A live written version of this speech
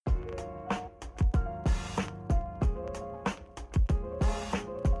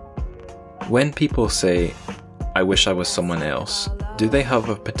When people say, I wish I was someone else, do they have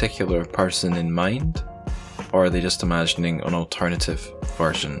a particular person in mind? Or are they just imagining an alternative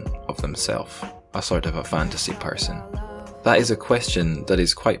version of themselves? A sort of a fantasy person? That is a question that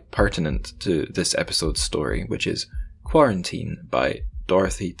is quite pertinent to this episode's story, which is Quarantine by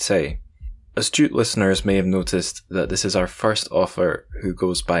Dorothy Tse. Astute listeners may have noticed that this is our first author who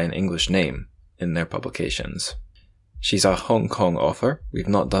goes by an English name in their publications. She's a Hong Kong author. We've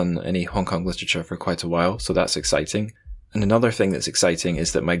not done any Hong Kong literature for quite a while, so that's exciting. And another thing that's exciting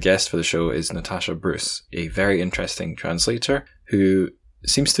is that my guest for the show is Natascha Bruce, a very interesting translator who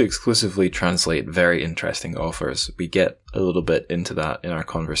seems to exclusively translate very interesting authors. We get a little bit into that in our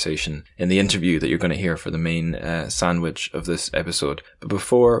conversation in the interview that you're going to hear for the main sandwich of this episode. But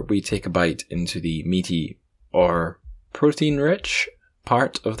before we take a bite into the meaty or protein-rich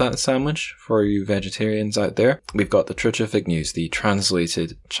part of that sandwich for you vegetarians out there, we've got the Terrific News, the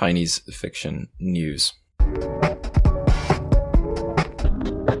translated Chinese fiction news.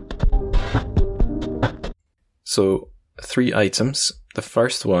 So, 3 items. The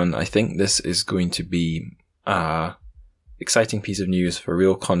first one, I think this is going to be a exciting piece of news for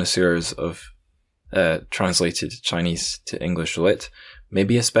real connoisseurs of translated Chinese to English lit,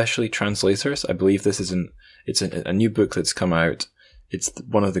 maybe especially translators. I believe this is it's a new book that's come out. It's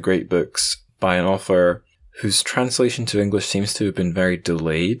one of the great books by an author whose translation to English seems to have been very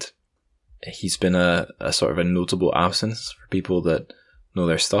delayed. He's been a sort of a notable absence for people that know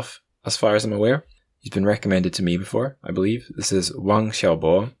their stuff, as far as I'm aware. He's been recommended to me before, I believe. This is Wang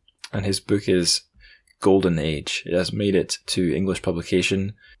Xiaobo, and his book is Golden Age. It has made it to English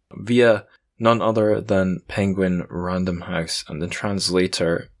publication via none other than Penguin Random House, and the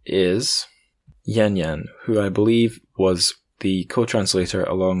translator is Yan Yan, who I believe was the co-translator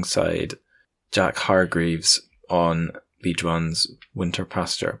alongside Jack Hargreaves on Li Zhuan's Winter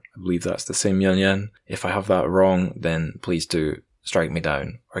Pasture. I believe that's the same Yan Yan. If I have that wrong, then please do strike me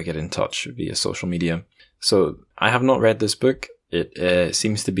down or get in touch via social media. So I have not read this book. It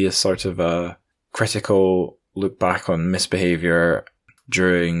seems to be a sort of a critical look back on misbehavior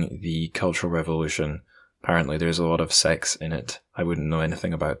during the Cultural Revolution. Apparently there's a lot of sex in it. I wouldn't know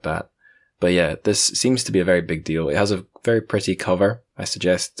anything about that. But yeah, this seems to be a very big deal. It has a very pretty cover. I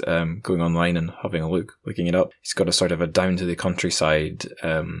suggest going online and having a look, looking it up. It's got a sort of a down to the countryside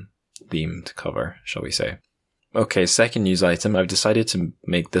themed cover, shall we say. Okay, second news item. I've decided to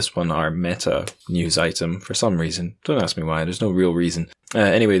make this one our meta news item for some reason. Don't ask me why, there's no real reason.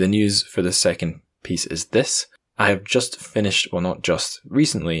 Anyway, the news for the second piece is this. I have just finished, well not just,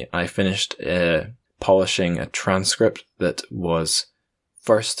 recently I finished polishing a transcript that was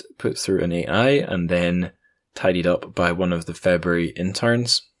first put through an AI and then tidied up by one of the February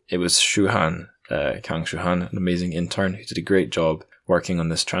interns. It was Shuhan, Kang Shuhan, an amazing intern who did a great job working on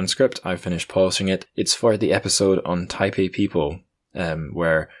this transcript. I finished polishing it. It's for the episode on Taipei people,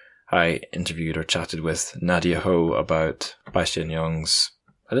 where I interviewed or chatted with Nadia Ho about Bai Xianyang's,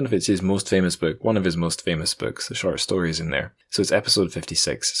 I don't know if it's his most famous book, one of his most famous books, the short stories in there. So it's episode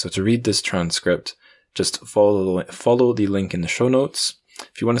 56. So to read this transcript, just follow the link in the show notes.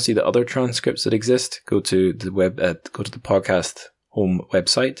 If you want to see the other transcripts that exist, go to the podcast home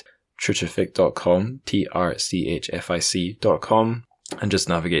website, trchfic.com, trchfic.com, and just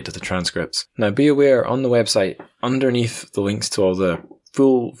navigate to the transcripts. Now be aware, on the website, underneath the links to all the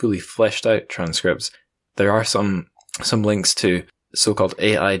fully fleshed out transcripts, there are some links to so-called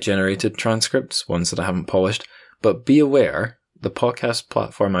AI generated transcripts, ones that I haven't polished, but be aware, the podcast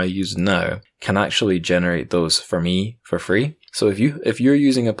platform I use now can actually generate those for me for free. So if you're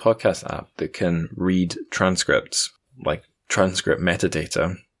using a podcast app that can read transcripts, like transcript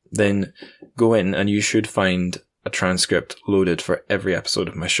metadata, then go in and you should find a transcript loaded for every episode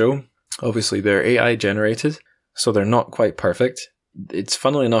of my show. Obviously, they're AI generated, so they're not quite perfect. It's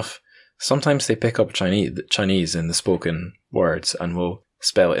funnily enough, sometimes they pick up Chinese in the spoken words and will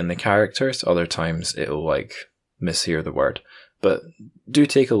spell it in the characters. Other times it'll mishear the word. But do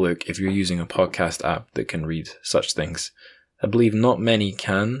take a look if you're using a podcast app that can read such things. I believe not many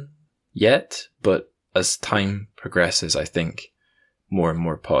can yet, but as time progresses, I think more and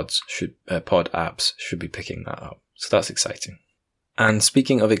more pod apps should be picking that up. So that's exciting. And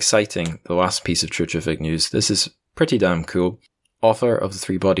speaking of exciting, the last piece of Terrific news, this is pretty damn cool. Author of The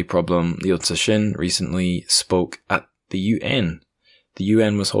Three-Body Problem, Liu Cixin, recently spoke at the UN. The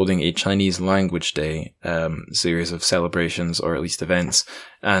UN was holding a Chinese Language Day series of celebrations, or at least events,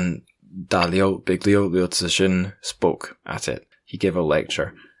 and Big Liu Cixin spoke at it. He gave a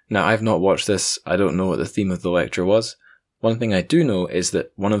lecture. Now, I've not watched this. I don't know what the theme of the lecture was. One thing I do know is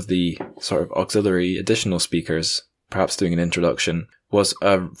that one of the sort of auxiliary additional speakers, perhaps doing an introduction, was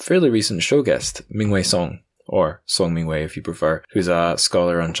a fairly recent show guest, Mingwei Song, or Song Mingwei if you prefer, who's a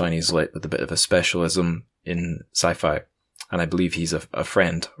scholar on Chinese lit with a bit of a specialism in sci-fi. And I believe he's a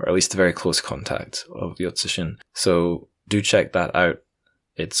friend, or at least a very close contact of Liu Cixin. So do check that out.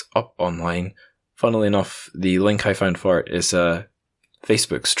 It's up online. Funnily enough, the link I found for it is a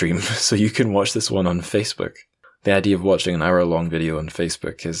Facebook stream, so you can watch this one on Facebook. The idea of watching an hour-long video on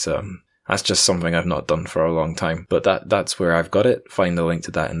Facebook is, that's just something I've not done for a long time. But that's where I've got it. Find the link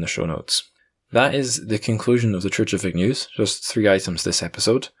to that in the show notes. That is the conclusion of the Terrific News. Just 3 items this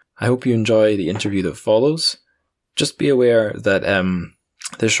episode. I hope you enjoy the interview that follows. Just be aware that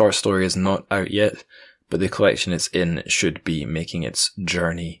this short story is not out yet, but the collection it's in should be making its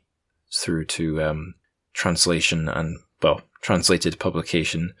journey through to translation and, well, translated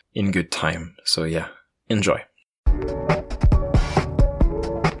publication in good time. So yeah, enjoy.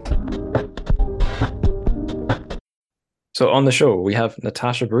 So on the show, we have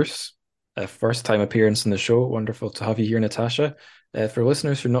Natascha Bruce, a first-time appearance in the show. Wonderful to have you here, Natascha. For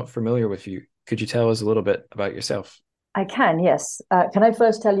listeners who are not familiar with you, could you tell us a little bit about yourself? I can, yes. Can I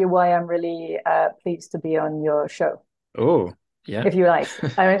first tell you why I'm really pleased to be on your show? Oh, yeah. If you like.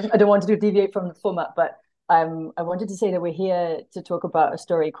 I don't want to deviate from the format, but I wanted to say that we're here to talk about a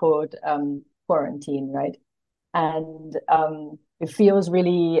story called Quarantine, right? And it feels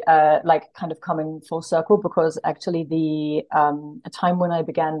really like kind of coming full circle, because actually a time when I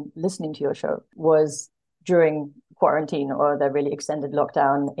began listening to your show was during quarantine, or the really extended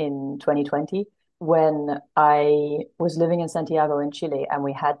lockdown in 2020, when I was living in Santiago in Chile, and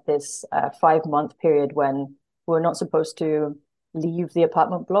we had this 5-month period when we were not supposed to leave the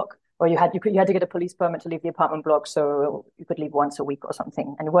apartment block, or you had to get a police permit to leave the apartment block, so you could leave once a week or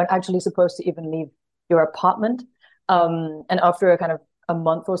something, and you weren't actually supposed to even leave your apartment. And after a kind of a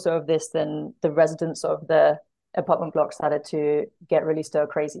month or so of this, then the residents of the apartment block started to get really stir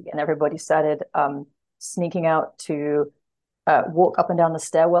crazy, and everybody started sneaking out to walk up and down the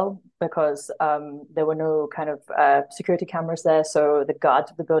stairwell, because there were no kind of security cameras there, so the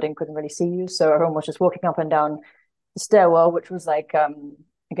guards of the building couldn't really see you. So everyone was just walking up and down the stairwell, which was like,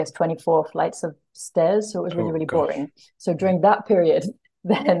 I guess, 24 flights of stairs. So it was really, really boring. So during that period,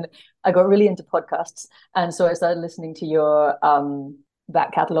 then I got really into podcasts. And so I started listening to your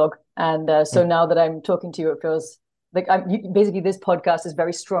back catalog. And so now that I'm talking to you, it feels like basically this podcast is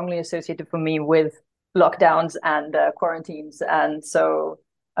very strongly associated for me with lockdowns and quarantines. And so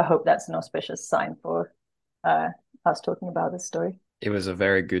I hope that's an auspicious sign for us talking about this story. It was a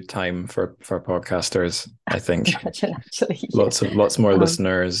very good time for podcasters, I think. Imagine, actually, yeah. Lots more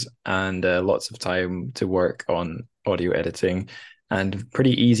listeners, and lots of time to work on audio editing, and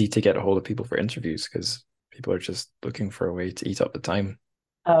pretty easy to get a hold of people for interviews, because people are just looking for a way to eat up the time.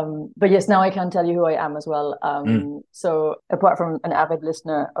 But yes, now I can tell you who I am as well. So apart from an avid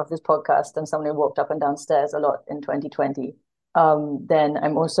listener of this podcast and someone who walked up and down stairs a lot in 2020, then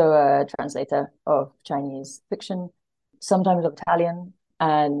I'm also a translator of Chinese fiction, sometimes of Italian,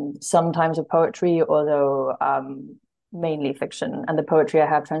 and sometimes of poetry, although mainly fiction. And the poetry I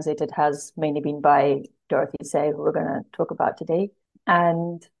have translated has mainly been by Dorothy, who we're going to talk about today.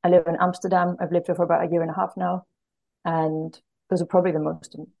 And I live in Amsterdam. I've lived here for about 1.5 years now. And those are probably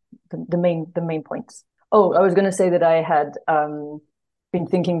the main points. Oh, I was going to say that I had been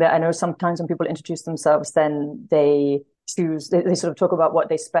thinking that I know sometimes when people introduce themselves, then they sort of talk about what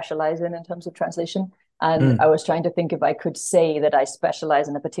they specialize in terms of translation. And I was trying to think if I could say that I specialize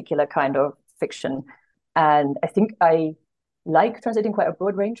in a particular kind of fiction. And I think I like translating quite a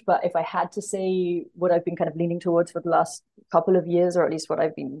broad range, but if I had to say what I've been kind of leaning towards for the last couple of years, or at least what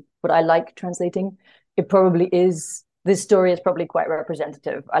I like translating, it probably is, this story is probably quite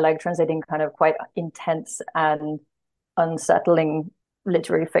representative. I like translating kind of quite intense and unsettling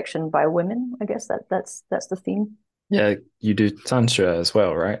literary fiction by women. I guess that's the theme. Yeah, you do tantra as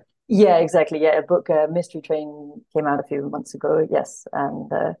well, right? Yeah, exactly. Yeah, a book, Mystery Train, came out a few months ago. Yes, and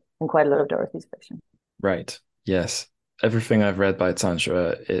quite a lot of Dorothy's fiction. Right. Yes. Everything I've read by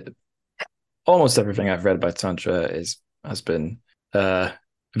tantra, almost everything I've read by tantra has been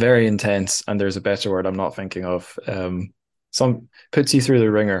very intense, and there's a better word I'm not thinking of. Some puts you through the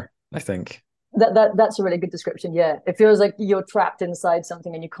ringer, I think. That's a really good description. Yeah, it feels like you're trapped inside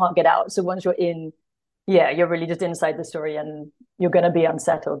something and you can't get out. So once you're in, yeah, you're really just inside the story, and you're going to be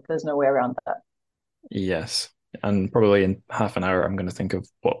unsettled. There's no way around that. Yes, and probably in half an hour, I'm going to think of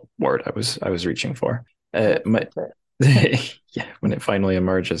what word I was reaching for. Yeah, when it finally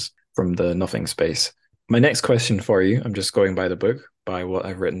emerges from the nothing space. My next question for you, I'm just going by the book, by what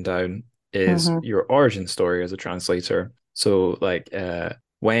I've written down, is your origin story as a translator. So, like,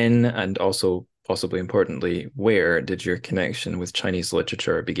 when and also possibly importantly, where did your connection with Chinese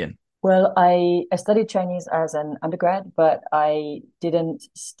literature begin? Well, I studied Chinese as an undergrad, but I didn't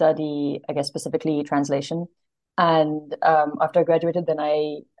study, I guess, specifically translation. And after I graduated, then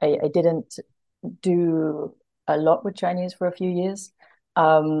I didn't do a lot with Chinese for a few years.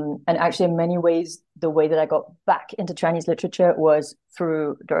 And actually, in many ways, the way that I got back into Chinese literature was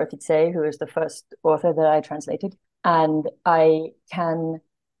through Dorothy Tsay, who is the first author that I translated. And I can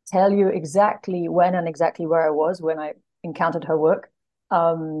tell you exactly when and exactly where I was when I encountered her work.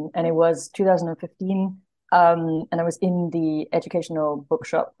 And it was 2015. And I was in the Educational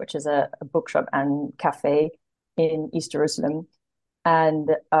Bookshop, which is a bookshop and cafe in East Jerusalem. And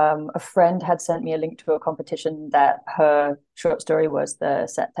a friend had sent me a link to a competition that her short story was the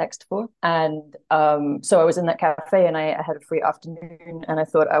set text for. And so I was in that cafe and I had a free afternoon and I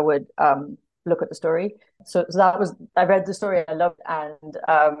thought I would look at the story. So that was, I read the story, I loved it.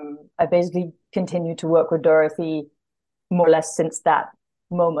 And I basically continued to work with Dorothy more or less since that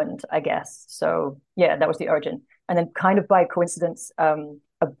moment, I guess. So yeah, that was the origin. And then kind of by coincidence,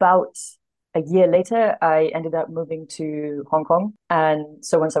 about a year later, I ended up moving to Hong Kong. And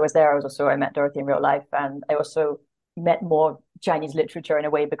so once I was there, I met Dorothy in real life. And I also met more Chinese literature in a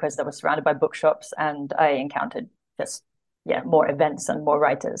way because I was surrounded by bookshops and I encountered just, yeah, more events and more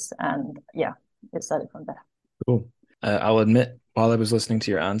writers. And yeah, it started from there. Cool. I'll admit, while I was listening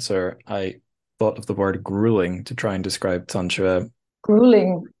to your answer, I thought of the word grueling to try and describe tantra.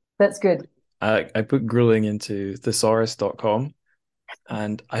 Grueling. That's good. I put grueling into thesaurus.com,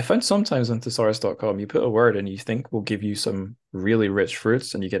 and I found sometimes on thesaurus.com you put a word and you think will give you some really rich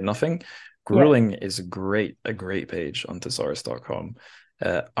fruits and you get nothing. Yeah. Grueling is a great page on thesaurus.com.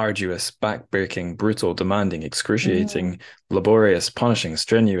 Arduous, backbreaking, brutal, demanding, Mm, excruciating, laborious, punishing,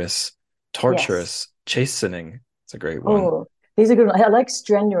 strenuous, yes. torturous, chastening. It's a great one. Oh, these are good. I like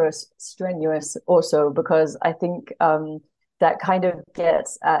strenuous also because I think that kind of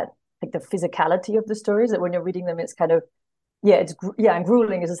gets at like the physicality of the stories that when you're reading them, it's kind of yeah, and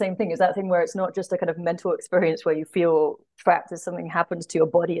grueling is the same thing. Is that thing where it's not just a kind of mental experience where you feel trapped as something happens to your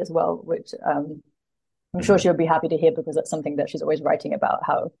body as well, which I'm sure Mhm. she'll be happy to hear because that's something that she's always writing about,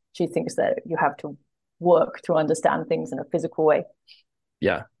 how she thinks that you have to work to understand things in a physical way.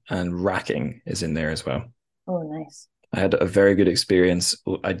 Yeah, and racking is in there as well. Oh, nice. I had a very good experience.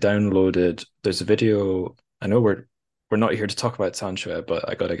 I downloaded, there's a video. I know we're not here to talk about Tantra, but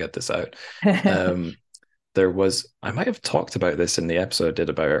I got to get this out. Um, there was, I might have talked about this in the episode I did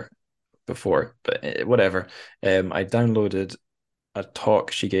about her before, but whatever. I downloaded a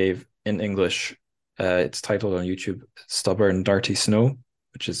talk she gave in English. It's titled on YouTube "Stubborn Dirty Snow,"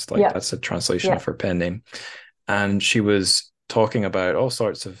 which is like Yeah, that's a translation yeah, of her pen name. And she was talking about all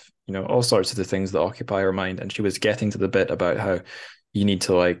sorts of the things that occupy her mind. And she was getting to the bit about how you need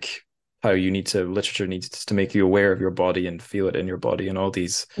to like how you need to literature needs to make you aware of your body and feel it in your body and all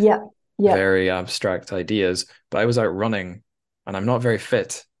these yeah, yeah, very abstract ideas. But I was out running and I'm not very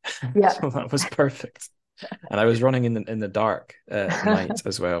fit. yeah. So that was perfect. And I was running in the dark at night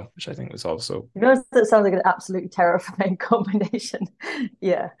as well, which I think was also You know, that sounds like an absolutely terrifying combination.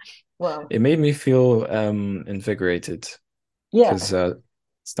 Yeah. Wow. it made me feel invigorated Yeah. because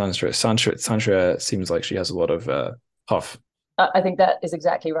Sandra seems like she has a lot of puff, I think that is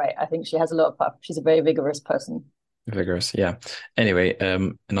exactly right. I think she has a lot of puff. She's a very vigorous person. vigorous. Yeah. Anyway,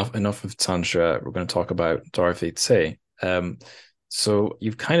 enough of Sandra. We're going to talk about Dorothy Tsay. So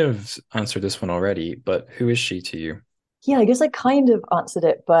you've kind of answered this one already, but who is she to you? Yeah, I guess I kind of answered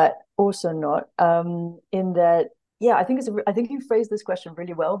it, but also not. In that, yeah, I think you phrased this question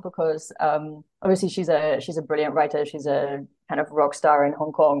really well because obviously she's a brilliant writer. She's a kind of rock star in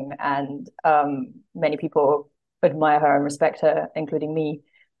Hong Kong, and many people admire her and respect her, including me.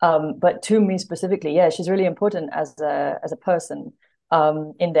 But to me specifically, yeah, she's really important as a person.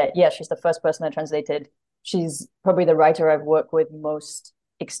 In that, yeah, she's the first person I translated. She's probably the writer I've worked with most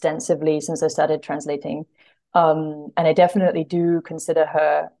extensively since I started translating. And I definitely do consider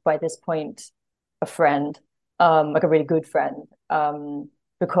her by this point a friend, like a really good friend,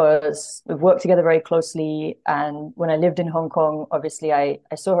 because we've worked together very closely. And when I lived in Hong Kong, obviously I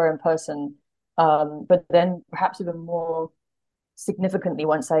saw her in person. But then perhaps even more significantly,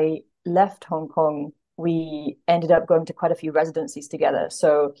 once I left Hong Kong, we ended up going to quite a few residencies together.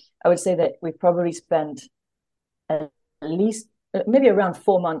 So I would say that we've probably spent at least maybe around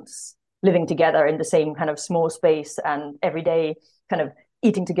 4 months living together in the same kind of small space and every day kind of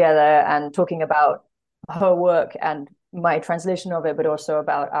eating together and talking about her work and my translation of it, but also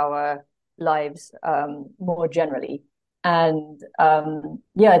about our lives more generally. And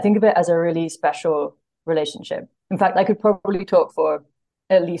yeah, I think of it as a really special relationship. In fact, I could probably talk for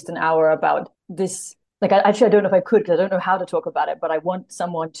at least an hour about this. Like, I don't know if I could, because I don't know how to talk about it, but I want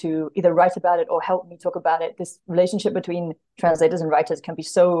someone to either write about it or help me talk about it. This relationship between translators and writers can be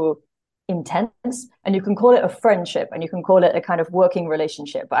so intense, and you can call it a friendship and you can call it a kind of working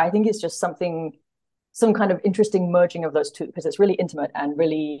relationship. But I think it's just something, some kind of interesting merging of those two, because it's really intimate and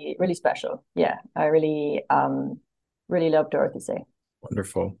really, really special. Yeah, I really, really love Dorothy Say.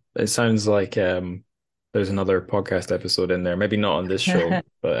 Wonderful. It sounds like there's another podcast episode in there. Maybe not on this show,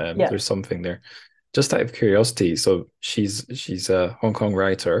 but Yeah. there's something there. Just out of curiosity, so she's a Hong Kong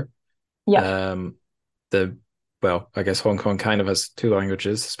writer. Yeah. The well, I guess Hong Kong kind of has two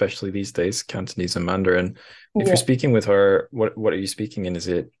languages, especially these days, Cantonese and Mandarin. If you're Yeah. speaking with her, what are you speaking in? Is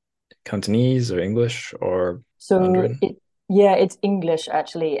it Cantonese or English or So Mandarin? yeah, it's English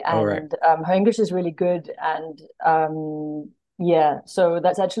actually, Oh, right. and her English is really good, and yeah, so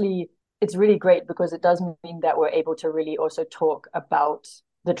that's actually, it's really great because it does mean that we're able to really also talk about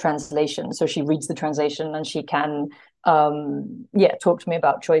the translation. So she reads the translation and she can yeah, talk to me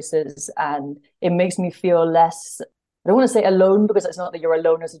about choices, and it makes me feel less, I don't want to say alone, because it's not that you're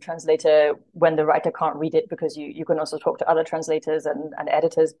alone as a translator when the writer can't read it, because you can also talk to other translators and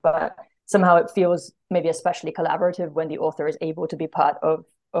editors, but somehow it feels maybe especially collaborative when the author is able to be part of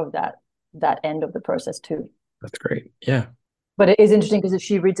that end of the process too. That's great. Yeah. But it is interesting because if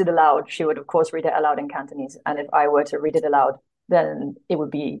she reads it aloud, she would of course read it aloud in Cantonese, and if I were to read it aloud, then it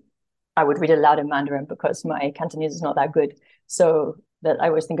would be, I would read it aloud in Mandarin because my Cantonese is not that good. So that I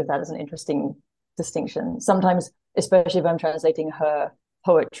always think of that as an interesting distinction. Sometimes, especially if I'm translating her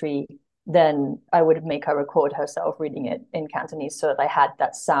poetry, then I would make her record herself reading it in Cantonese so that I had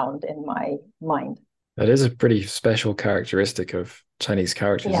that sound in my mind. That is a pretty special characteristic of Chinese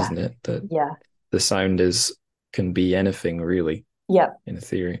characters, Yeah. isn't it? That Yeah. the sound is can be anything really, Yeah. in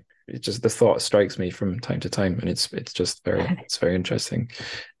theory. It just the thought strikes me from time to time, and it's just very interesting.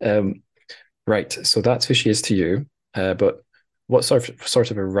 Um, right, so that's who she is to you. But what sort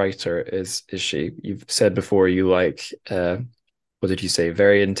of a writer is she? You've said before you like what did you say?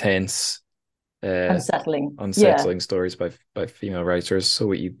 Very intense, uh, Unsettling. Yeah. unsettling stories by female writers.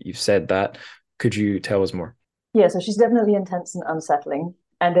 So you've said that. Could you tell us more? Yeah, so she's definitely intense and unsettling.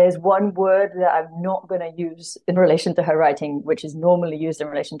 And there's one word that I'm not going to use in relation to her writing, which is normally used in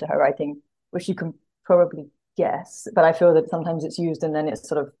relation to her writing, which you can probably guess. But I feel that sometimes it's used and then it's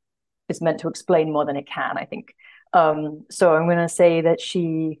sort of, it's meant to explain more than it can, I think. So I'm going to say that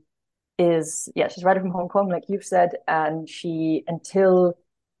she is, yeah, she's writing from Hong Kong, like you've said, and she, until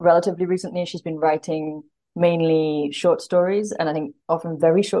relatively recently, she's been writing mainly short stories, and I think often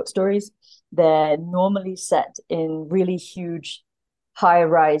very short stories. They're normally set in really huge,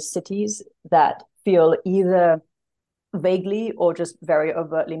 high-rise cities that feel either vaguely or just very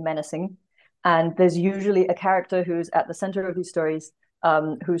overtly menacing. And there's usually a character who's at the center of these stories,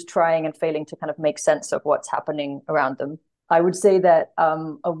 who's trying and failing to kind of make sense of what's happening around them. I would say that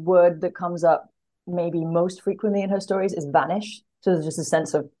a word that comes up maybe most frequently in her stories is vanish. So there's just a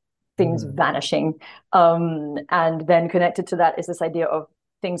sense of things Mm. vanishing. And then connected to that is this idea of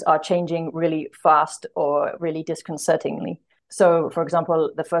things are changing really fast or really disconcertingly. So, for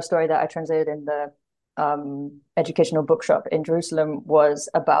example, the first story that I translated in the educational bookshop in Jerusalem was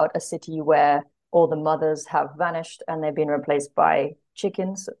about a city where all the mothers have vanished and they've been replaced by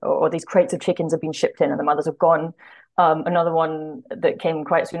chickens, or these crates of chickens have been shipped in and the mothers have gone. Another one that came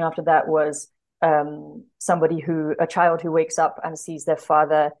quite soon after that was a child who wakes up and sees their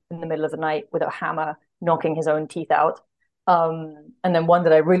father in the middle of the night with a hammer knocking his own teeth out. And then one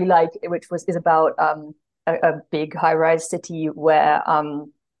that I really like, which is about a big high-rise city where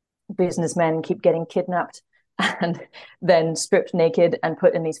businessmen keep getting kidnapped and then stripped naked and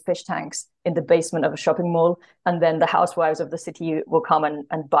put in these fish tanks in the basement of a shopping mall. And then the housewives of the city will come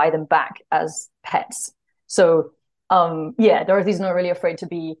and buy them back as pets. So, yeah, Dorothy's not really afraid to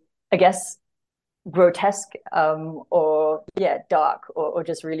be, I guess, grotesque, or, yeah, dark, or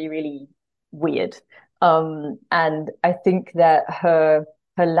just really, really weird. And I think that her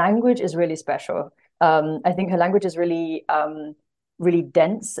language is really special. I think her language is really really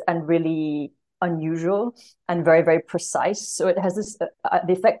dense and really unusual and very, very precise. So it has this,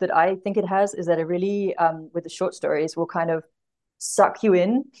 the effect that I think it has is that it really, with the short stories, will kind of suck you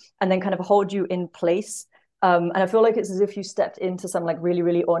in and then kind of hold you in place. And I feel like it's as if you stepped into some like really,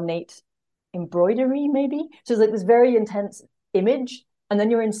 really ornate embroidery, maybe. So it's like this very intense image, and then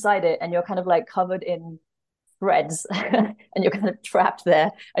you're inside it and you're kind of like covered in threads and you're kind of trapped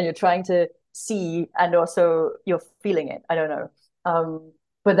there and you're trying to see and also you're feeling it. I don't know.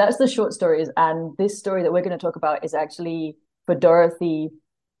 But that's the short stories. And this story that we're going to talk about is actually for Dorothy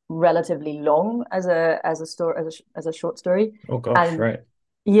relatively long as a story as a short story. Oh gosh, And right.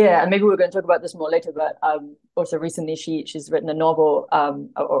 Yeah, and maybe we're going to talk about this more later, but also recently she's written a novel,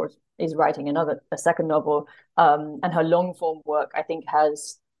 or is writing a second novel, and her long form work I think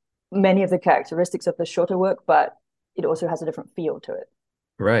has many of the characteristics of the shorter work, but it also has a different feel to it.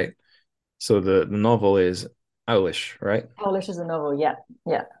 Right. So the novel is Owlish, right? Polish is a novel, yeah,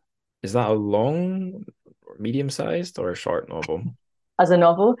 yeah. Is that a long, medium sized, or a short novel? As a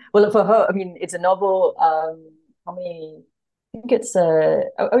novel, well, for her, I mean, it's a novel. How many? I think it's I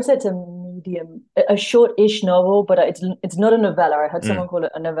would say it's a medium, a short-ish novel, but it's not a novella. I heard someone Mm, call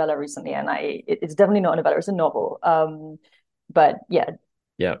it a novella recently, and it's definitely not a novella. It's a novel. But yeah,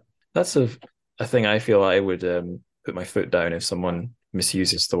 yeah. That's a thing I feel I would put my foot down if someone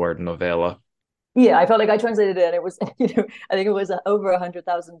misuses the word novella. yeah. I felt like I translated it, and it was, I think it was over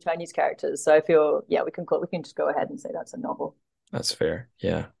 100,000 Chinese characters. So I feel, yeah, we can just go ahead and say that's a novel. That's fair.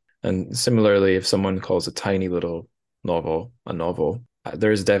 Yeah. And similarly, if someone calls a tiny little novel a novel,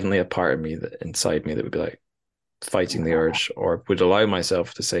 there's definitely a part of me that inside me that would be like fighting the urge or would allow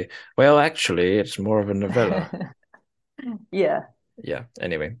myself to say, well, actually, it's more of a novella. Yeah, Yeah.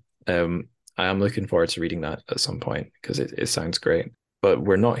 Anyway, I am looking forward to reading that at some point because it sounds great. But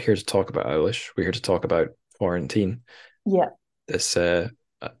we're not here to talk about Owlish. We're here to talk about Quarantine. yeah, This a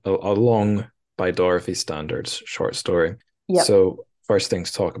long by Dorothy standards short story. yep, So first thing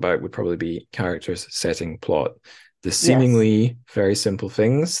to talk about would probably be characters, setting, plot. The yes. seemingly very simple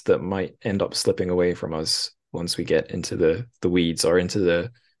things that might end up slipping away from us once we get into the weeds or into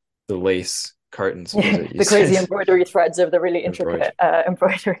the lace curtains, was it you The crazy said? embroidery threads of the really Embroidered. intricate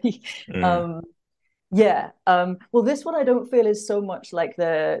embroidery. Mm, Um, yeah. Well, this one I don't feel is so much like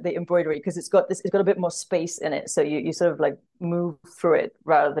the embroidery because it's got a bit more space in it, so you sort of like move through it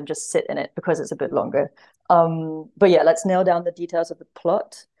rather than just sit in it because it's a bit longer. But yeah, let's nail down the details of the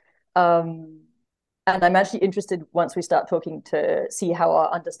plot. Um, and I'm actually interested once we start talking to see how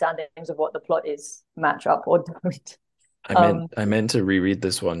our understandings of what the plot is match up or don't. Um, I meant to reread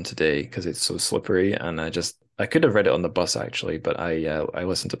this one today because it's so slippery, and I could have read it on the bus actually, but I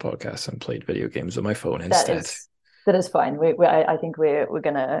listened to podcasts and played video games on my phone that instead. is that is fine. I think we're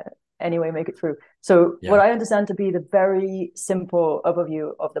gonna anyway make it through. So what Yeah. I understand to be the very simple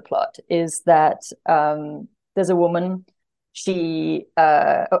overview of the plot is that there's a woman. She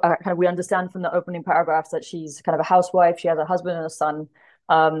kind of we understand from the opening paragraphs that she's kind of a housewife. She has a husband and a son.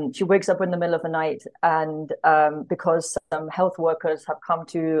 She wakes up in the middle of the night, and because some health workers have come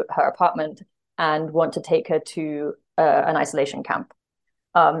to her apartment and want to take her to an isolation camp.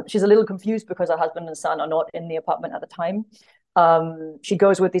 She's a little confused because her husband and son are not in the apartment at the time. She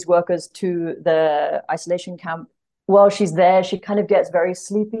goes with these workers to the isolation camp. While she's there, she kind of gets very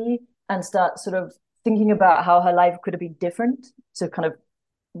sleepy and starts sort of thinking about how her life could have been different to kind of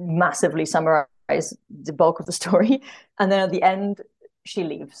massively summarize the bulk of the story. And then at the end, she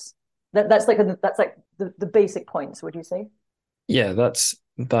leaves. That's like the basic points, would you say? Yeah, that's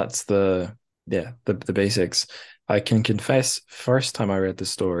the basics. I can confess, first time I read the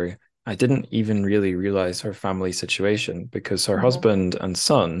story, I didn't even really realize her family situation because her Mm-hmm. husband and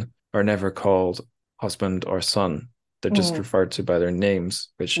son are never called husband or son. They're just Mm, referred to by their names,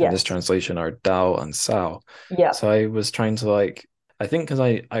 which in this yes. translation are Dao and Sao. Yeah. So I was trying to I think because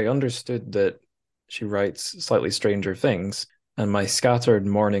I understood that she writes slightly stranger things, and my scattered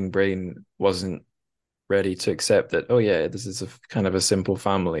morning brain wasn't ready to accept that, oh yeah, this is a kind of a simple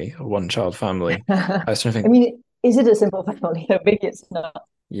family, a one child family. I was trying to I think, mean, is it a simple family? Maybe it's not.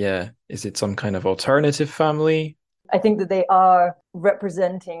 yeah, is it some kind of alternative family? I think that they are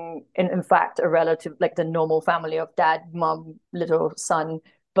representing, in fact, a relative, like the normal family of dad, mom, little son.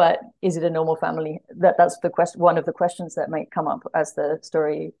 But is it a normal family? That's the question. One of the questions that might come up as the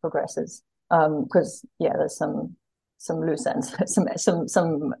story progresses. Because yeah, there's some loose ends,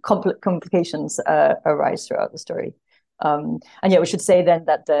 some complications arise throughout the story. And yeah, we should say then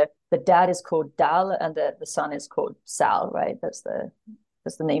that the dad is called Dal and the son is called Sal, right? That's the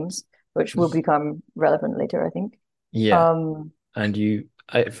names, which will become relevant later, I think. Yeah. Um, And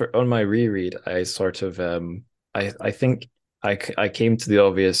for on my reread, I sort of, I think I came to the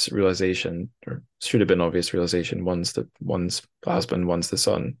obvious realization, or should have been obvious realization, one's the husband, one's the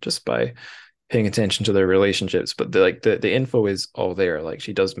son, just by paying attention to their relationships. But the info is all there. Like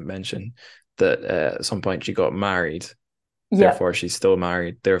she does mention that at some point she got married, yeah, therefore she's still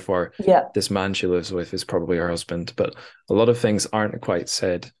married, therefore yeah, this man she lives with is probably her husband. But a lot of things aren't quite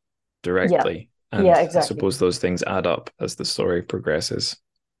said yeah, directly, yeah, and I exactly. suppose those things add up as the story progresses.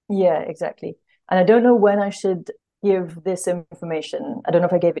 Yeah, exactly. And I don't know when I should give this information. I don't know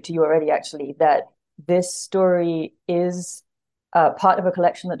if I gave it to you already, actually, that this story is part of a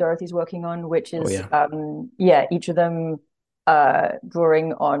collection that Dorothy's working on, which Oh is, yeah. yeah, each of them.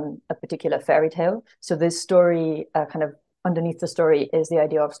 drawing on a particular fairy tale. So this story, kind of underneath the story, is the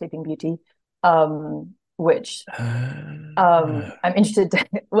idea of Sleeping Beauty, which I'm interested.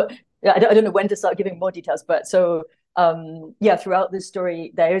 Well, I don't know when to start giving more details, but so yeah, throughout this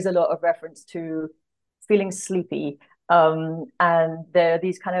story, there is a lot of reference to feeling sleepy. And there are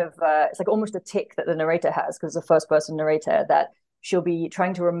these kind of it's like almost a tick that the narrator has, because it's a first person narrator, that she'll be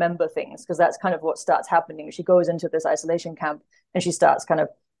trying to remember things, because that's kind of what starts happening. She goes into this isolation camp and she starts kind of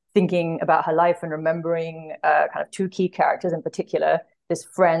thinking about her life and remembering kind of two key characters in particular, this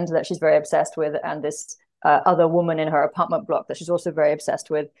friend that she's very obsessed with, and this other woman in her apartment block that she's also very obsessed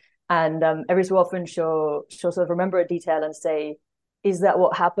with. And every so often she'll sort of remember a detail and say, is that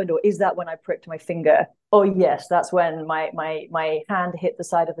what happened, or is that when I pricked my finger? Oh yes, that's when my hand hit the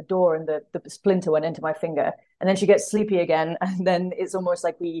side of the door and the splinter went into my finger. And then she gets sleepy again, and then it's almost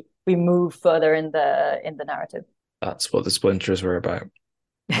like we move further in the narrative. That's what the splinters were about.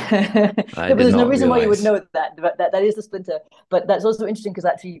 No, I but did there's no not reason why you would realize. know that. But that is the splinter. But that's also interesting, because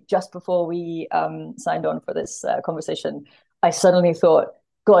actually, just before we signed on for this conversation, I suddenly thought,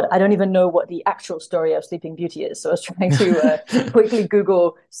 God, I don't even know what the actual story of Sleeping Beauty is. So I was trying to quickly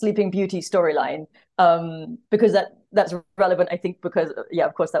Google Sleeping Beauty storyline, because that's relevant, I think, because yeah,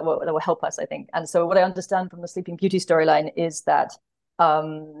 of course, that will help us, I think. And so what I understand from the Sleeping Beauty storyline is that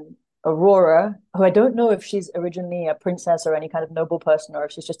Aurora, who I don't know if she's originally a princess or any kind of noble person, or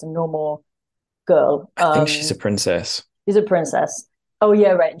if she's just a normal girl. I think she's a princess. She's a princess. Oh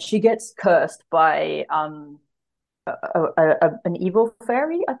yeah, right. And she gets cursed by an evil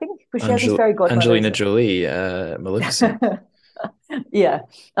fairy, I think, because she has these fairy godmothers. Angelina Jolie, Maleficent. Yeah,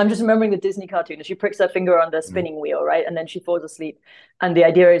 I'm just remembering the Disney cartoon. She pricks her finger on the Mm. spinning wheel, right? And then she falls asleep. And the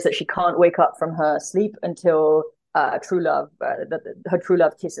idea is that she can't wake up from her sleep until true love, her true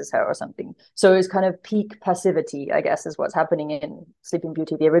love kisses her or something. So it's kind of peak passivity, I guess, is what's happening in Sleeping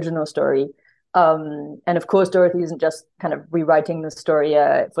Beauty, the original story. And of course, Dorothy isn't just kind of rewriting the story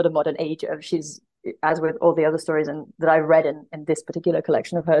for the modern age. She's, as with all the other stories that I've read in this particular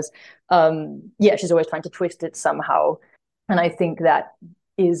collection of hers, yeah, she's always trying to twist it somehow. And I think that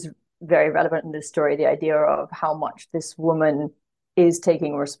is very relevant in this story, the idea of how much this woman is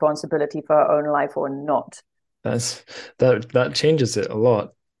taking responsibility for her own life or not. That's that changes it a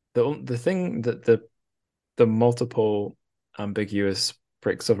lot. The thing that the multiple ambiguous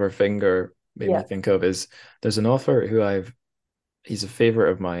pricks of her finger made me Yeah. think of is there's an author who he's a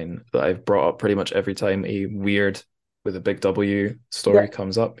favorite of mine that I've brought up pretty much every time a weird with a big W story Yeah.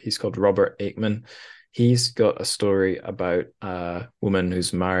 comes up. He's called Robert Aikman. He's got a story about a woman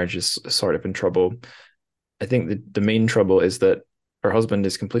whose marriage is sort of in trouble. I think the main trouble is that her husband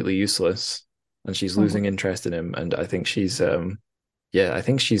is completely useless and she's losing Mm-hmm. interest in him. And I think she's yeah, I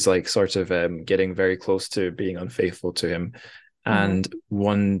think she's like sort of getting very close to being unfaithful to him. Mm-hmm. And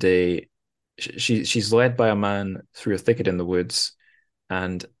one day she's led by a man through a thicket in the woods,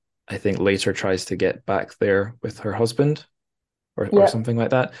 and I think later tries to get back there with her husband or Yeah. something like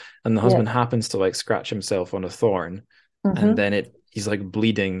that. And the Yeah. husband happens to like scratch himself on a thorn, and Mm-hmm. then he's like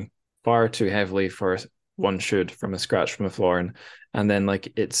bleeding far too heavily for one should from a scratch from a thorn. And then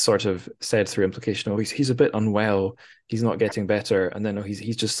like it's sort of said through implication, oh, he's a bit unwell, he's not getting better, and then oh,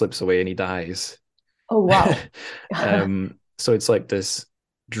 he just slips away and he dies. Oh, wow. So it's like this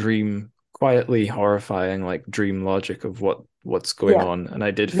dream, quietly horrifying, like dream logic of what's going Yeah. on. And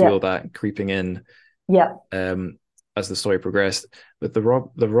I did Yeah. feel that creeping in Yeah. um, as the story progressed. With the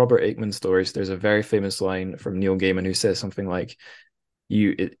Robert Aikman stories, there's a very famous line from Neil Gaiman who says something like,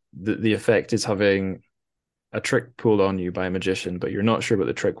 the effect is having a trick pulled on you by a magician, but you're not sure what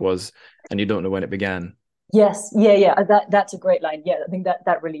the trick was, and you don't know when it began. Yes. Yeah. Yeah. That's a great line. Yeah. I think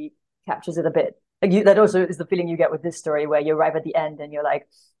that really captures it a bit. Like that also is the feeling you get with this story, where you arrive at the end and you're like,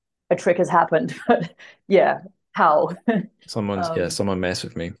 a trick has happened. But yeah, how? Someone messed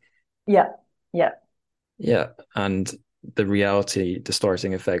with me. Yeah. Yeah. Yeah, and the reality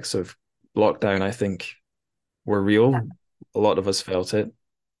distorting effects of lockdown, I think, were real. A lot of us felt it.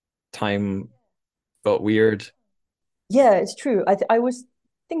 Time got weird. Yeah, it's true. I was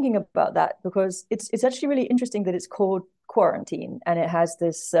thinking about that, because it's actually really interesting that it's called quarantine and it has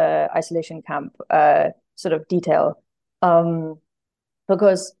this isolation camp sort of detail. Um,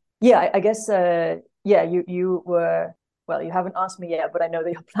 because yeah, I guess yeah, you were, well, you haven't asked me yet, but I know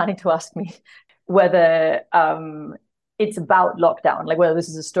that you're planning to ask me whether it's about lockdown, like whether this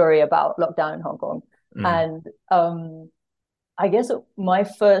is a story about lockdown in Hong Kong. Mm. And I guess my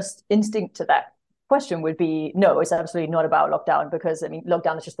first instinct to that question would be no, it's absolutely not about lockdown, because I mean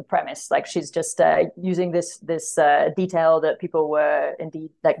lockdown is just the premise. Like she's just using this detail that people were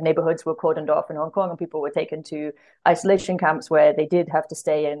indeed, like neighborhoods were cordoned off in Hong Kong and people were taken to isolation camps where they did have to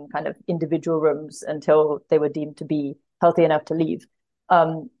stay in kind of individual rooms until they were deemed to be healthy enough to leave.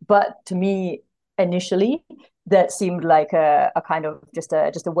 But to me, initially, that seemed like a kind of just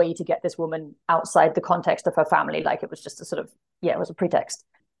a way to get this woman outside the context of her family. Like it was just a sort of, yeah, it was a pretext.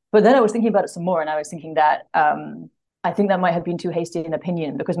 But then I was thinking about it some more, and I was thinking that I think that might have been too hasty an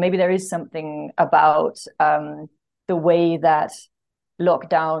opinion, because maybe there is something about the way that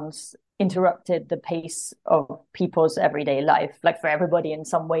lockdowns interrupted the pace of people's everyday life. Like for everybody, in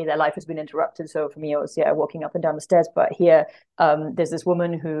some way, their life has been interrupted. So for me, it was walking up and down the stairs. But here, there's this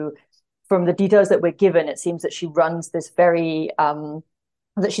woman who, from the details that we're given, it seems that she runs this very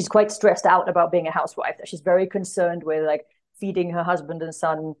that she's quite stressed out about being a housewife. That she's very concerned with like feeding her husband and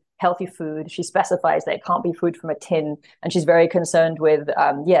son healthy food. She specifies that it can't be food from a tin, and she's very concerned with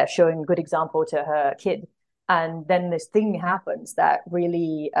showing a good example to her kid. And then this thing happens that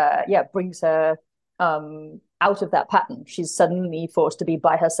really brings her out of that pattern. She's suddenly forced to be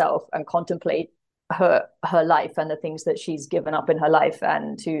by herself and contemplate her life and the things that she's given up in her life,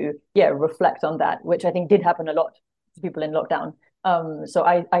 and to reflect on that, which I think did happen a lot to people in lockdown. So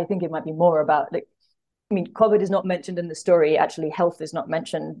I think it might be more about, like, I mean, COVID is not mentioned in the story. Actually, health is not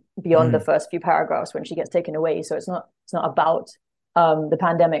mentioned beyond the first few paragraphs when she gets taken away. So it's not about the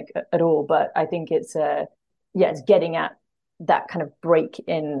pandemic at all. But I think it's it's getting at that kind of break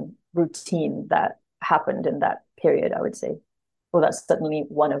in routine that happened in that period, I would say. Well, that's certainly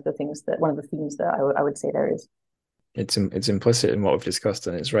one of the themes that I would say there is. It's implicit in what we've discussed,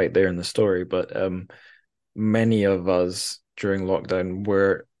 and it's right there in the story. But many of us during lockdown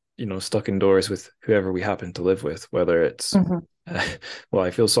were, stuck indoors with whoever we happen to live with, whether it's, well, I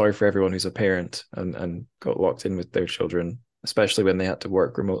feel sorry for everyone who's a parent and got locked in with their children, especially when they had to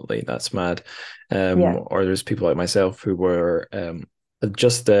work remotely. That's mad. Or there's people like myself who were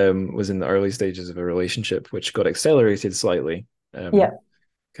just was in the early stages of a relationship, which got accelerated slightly.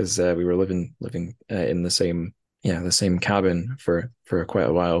 Because we were living in the same cabin for quite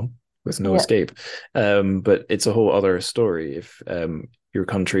a while with no escape. But it's a whole other story if your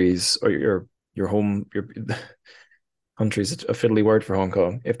countries or your home, your country's a fiddly word for Hong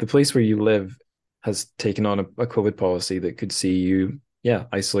Kong. If the place where you live has taken on a COVID policy that could see you,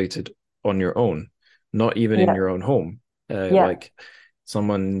 isolated on your own, not even in your own home. Like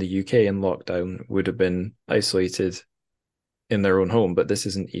someone in the UK in lockdown would have been isolated in their own home, but this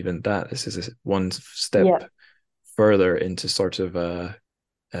isn't even that. This is one step further into sort of a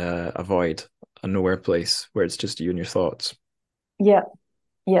void, a nowhere place where it's just you and your thoughts.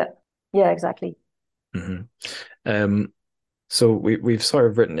 Exactly. So we've sort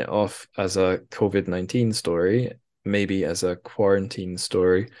of written it off as a COVID-19 story, maybe as a quarantine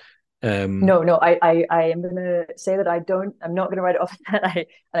story. No, I am going to say that I'm not going to write it off.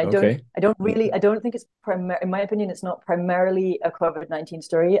 I don't think it's in my opinion, it's not primarily a COVID-19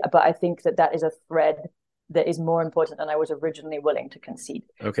 story, but I think that is a thread that is more important than I was originally willing to concede.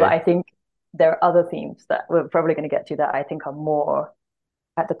 Okay. But I think there are other themes that we're probably going to get to that I think are more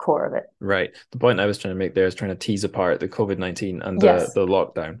at the core of it. Right. The point I was trying to make there is trying to tease apart the COVID-19 and the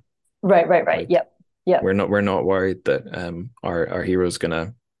lockdown. Right. Like, yep. We're not worried that our hero's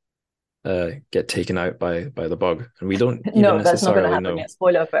gonna get taken out by the bug, and we don't even no, that's not going to happen know. Yet.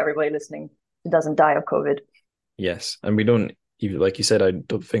 Spoiler for everybody listening: it doesn't die of COVID. Yes, and we don't even, like you said, I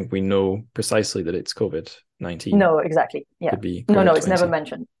don't think we know precisely that it's COVID-19. No, exactly. Yeah. Could be no, it's never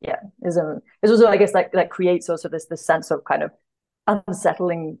mentioned. Yeah, it's also, I guess, like creates also this sense of kind of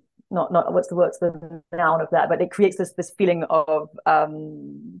unsettling. Not what's the noun of that, but it creates this feeling of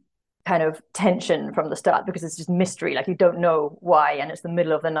kind of tension from the start, because it's just mystery. Like you don't know why, and it's the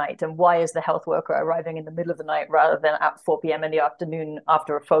middle of the night, and why is the health worker arriving in the middle of the night rather than at 4 p.m. in the afternoon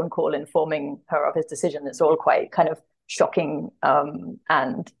after a phone call informing her of his decision? It's all quite kind of shocking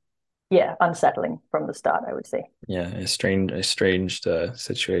and unsettling from the start, I would say. A strange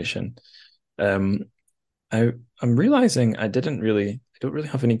situation. I'm realizing I don't really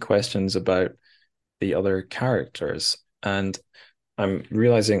have any questions about the other characters, and I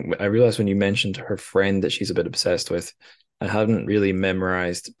realized when you mentioned her friend that she's a bit obsessed with, I hadn't really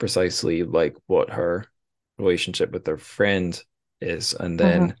memorized precisely like what her relationship with her friend is, and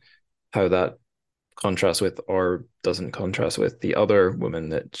then how that contrasts with or doesn't contrast with the other woman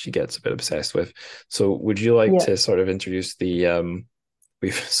that she gets a bit obsessed with. So would you like to sort of introduce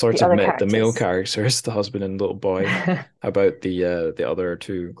we've sort of met the male characters, the husband and little boy, about the other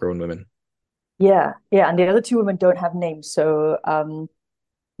two grown women? Yeah, and the other two women don't have names. So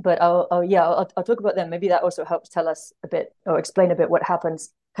but I'll talk about them. Maybe that also helps tell us a bit or explain a bit what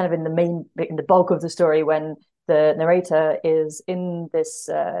happens kind of in the bulk of the story when the narrator is in this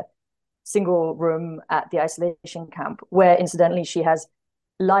single room at the isolation camp, where incidentally she has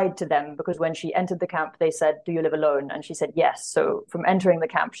lied to them because when she entered the camp, they said, "Do you live alone?" And she said yes. So from entering the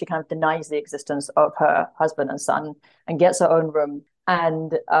camp, she kind of denies the existence of her husband and son and gets her own room.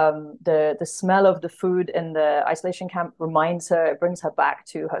 And the smell of the food in the isolation camp reminds her, it brings her back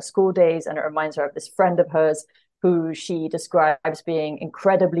to her school days, and it reminds her of this friend of hers who she describes being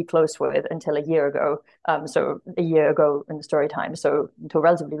incredibly close with until a year ago. So a year ago in the story time, so until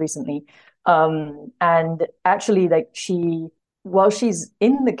relatively recently. And actually, like while she's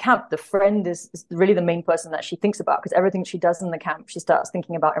in the camp, the friend is really the main person that she thinks about because everything she does in the camp, she starts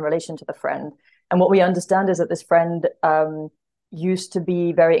thinking about in relation to the friend. And what we understand is that this friend used to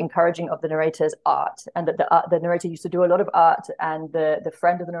be very encouraging of the narrator's art, and that the narrator used to do a lot of art, and the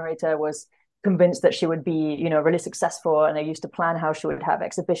friend of the narrator was convinced that she would be, really successful, and they used to plan how she would have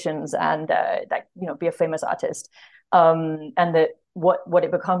exhibitions and be a famous artist. And that what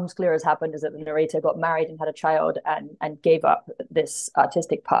it becomes clear has happened is that the narrator got married and had a child and gave up this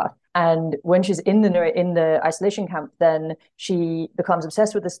artistic path. And when she's in the isolation camp, then she becomes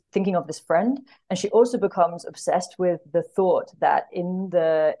obsessed with this thinking of this friend, and she also becomes obsessed with the thought that in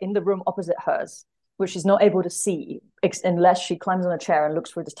the room opposite hers, which she's not able to see unless she climbs on a chair and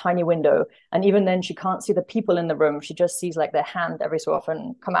looks through this tiny window. And even then, she can't see the people in the room. She just sees like their hand every so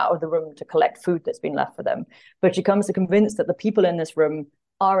often come out of the room to collect food that's been left for them. But she comes to convince that the people in this room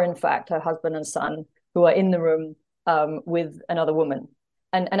are in fact her husband and son who are in the room with another woman.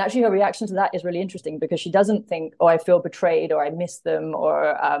 And actually her reaction to that is really interesting because she doesn't think, oh, I feel betrayed or I miss them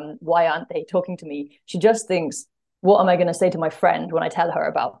or why aren't they talking to me? She just thinks, what am I going to say to my friend when I tell her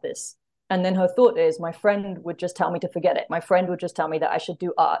about this? And then her thought is, my friend would just tell me to forget it. My friend would just tell me that I should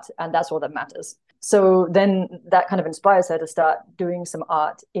do art, and that's all that matters. So then that kind of inspires her to start doing some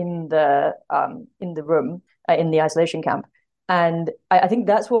art in the room, in the isolation camp. And I think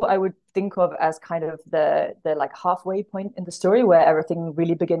that's what I would think of as kind of the like halfway point in the story where everything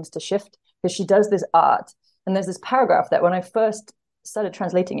really begins to shift, because she does this art. And there's this paragraph that when I first started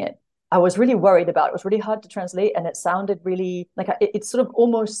translating it, I was really worried about. It was really hard to translate, and it sounded really like it sort of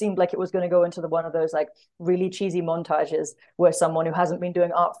almost seemed like it was going to go into one of those like really cheesy montages where someone who hasn't been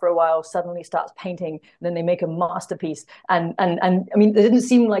doing art for a while suddenly starts painting, and then they make a masterpiece. And I mean, it didn't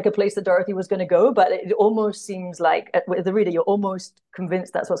seem like a place that Dorothy was going to go, but it almost seems like with the reader, you're almost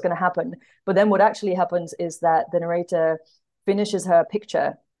convinced that's what's going to happen. But then what actually happens is that the narrator finishes her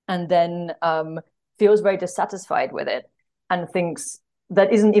picture and then feels very dissatisfied with it and thinks,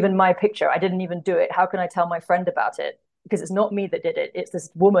 that isn't even my picture. I didn't even do it. How can I tell my friend about it? Because it's not me that did it. It's this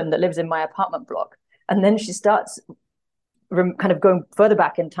woman that lives in my apartment block. And then she starts kind of going further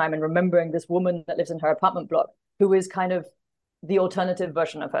back in time and remembering this woman that lives in her apartment block, who is kind of the alternative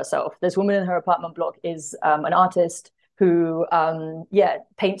version of herself. This woman in her apartment block is an artist who,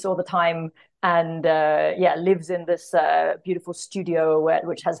 paints all the time and, lives in this beautiful studio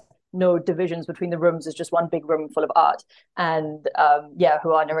which has no divisions between the rooms. Is just one big room full of art. And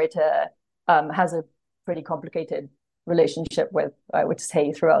who our narrator has a pretty complicated relationship with, I would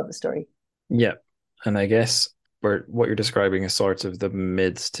say, throughout the story. Yeah. And I guess what you're describing is sort of the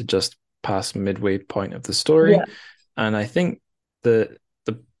mid to just past midway point of the story. Yeah. And I think the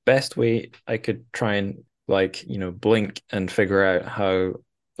best way I could try and blink and figure out how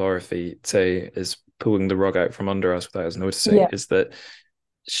Dorothy, say, is pulling the rug out from under us without us noticing is that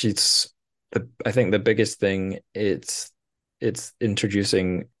I think the biggest thing it's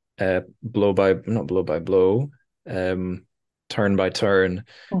introducing not blow by blow, turn by turn,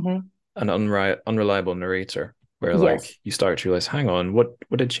 an unreliable narrator where you start to realize, hang on, what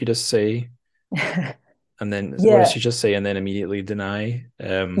did she just say? And then what did she just say and then immediately deny?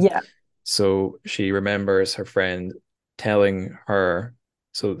 So she remembers her friend telling her.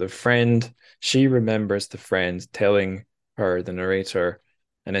 So she remembers the friend telling her, the narrator,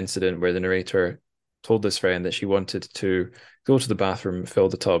 an incident where the narrator told this friend that she wanted to go to the bathroom, fill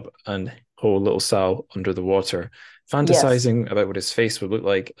the tub, and hold little Sal under the water, fantasizing about what his face would look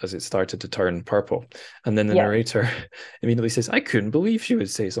like as it started to turn purple. And then the narrator immediately says, I couldn't believe she would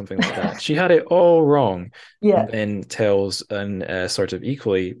say something like that. She had it all wrong. And then tells an sort of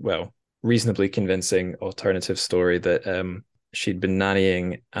equally, reasonably convincing alternative story that she'd been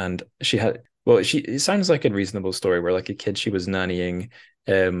nannying, and she had, it sounds like a reasonable story where like a kid she was nannying,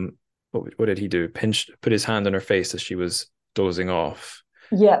 what did he do? Put his hand on her face as she was dozing off.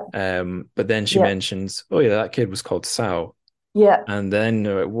 But then she mentions, oh yeah, that kid was called Sal. Yeah. And then,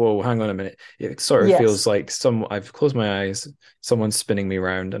 whoa, hang on a minute. It sort of feels Yes. like I've closed my eyes, someone's spinning me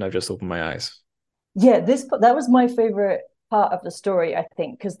around, and I've just opened my eyes. Yeah, that was my favorite part of the story, I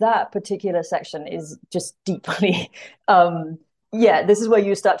think, because that particular section is just deeply yeah, this is where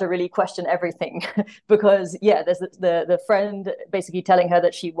you start to really question everything because yeah, there's the friend basically telling her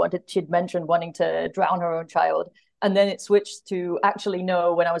that she'd mentioned wanting to drown her own child, and then it switched to actually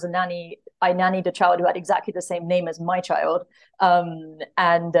no, when I was a nanny, I nannied a child who had exactly the same name as my child. And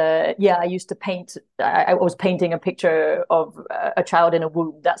yeah, I used to paint. I was painting a picture of a child in a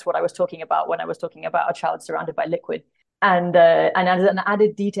womb. That's what I was talking about when I was talking about a child surrounded by liquid. And as an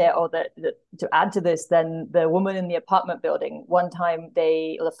added detail, or to add to this, then the woman in the apartment building, one time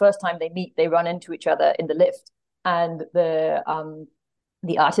or the first time they meet, they run into each other in the lift, and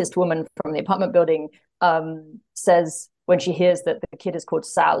the artist woman from the apartment building says when she hears that the kid is called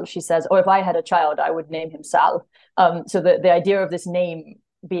Sal, she says, "Oh, if I had a child, I would name him Sal." So the idea of this name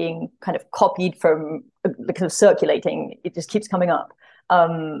being kind of copied from kind of circulating, it just keeps coming up.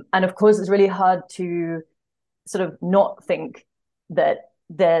 And of course, it's really hard to sort of not think that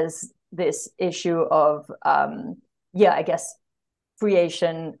there's this issue of yeah, I guess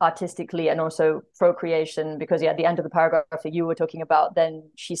creation artistically and also procreation, because yeah, at the end of the paragraph that you were talking about, then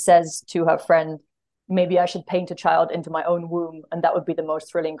she says to her friend, maybe I should paint a child into my own womb, and that would be the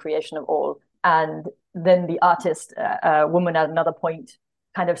most thrilling creation of all. And then the artist woman at another point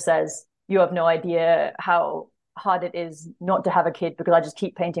kind of says, you have no idea how hard it is not to have a kid because I just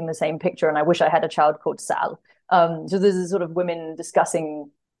keep painting the same picture and I wish I had a child called Sal. So this is sort of women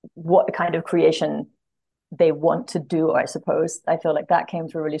discussing what kind of creation they want to do, I suppose. I feel like that came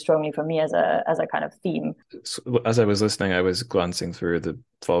through really strongly for me as a kind of theme. So, as I was listening, I was glancing through the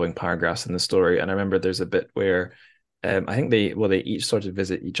following paragraphs in the story, and I remember there's a bit where I think they each sort of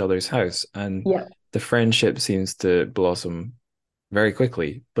visit each other's house, and Yeah, the friendship seems to blossom very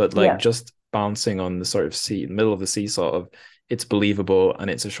quickly, but like yeah, just bouncing on the sort of middle of the seesaw of it's believable and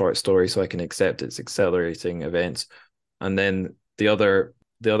it's a short story, so I can accept it's accelerating events. And then the other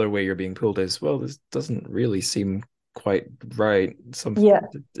way you're being pulled is, well, this doesn't really seem quite right. yeah.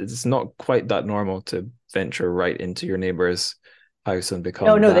 It's not quite that normal to venture right into your neighbor's house and No,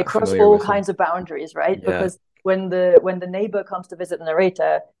 become no, they that cross familiar all with them. kinds of boundaries, right? Yeah. Because when the neighbor comes to visit the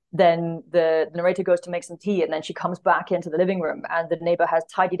narrator, then the narrator goes to make some tea, and then she comes back into the living room, and the neighbor has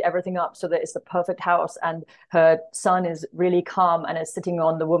tidied everything up so that it's the perfect house, and her son is really calm and is sitting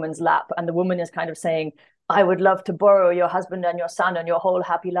on the woman's lap, and the woman is kind of saying, "I would love to borrow your husband and your son and your whole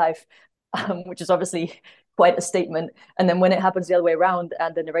happy life," which is obviously quite a statement. And then when it happens the other way around,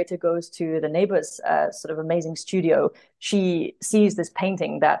 and the narrator goes to the neighbor's sort of amazing studio, she sees this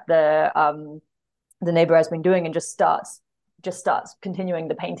painting that the neighbor has been doing and just starts continuing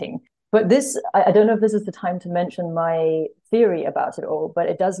the painting. But this, I don't know if this is the time to mention my theory about it all, but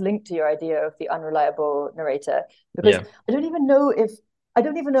it does link to your idea of the unreliable narrator, because Yeah. I don't even know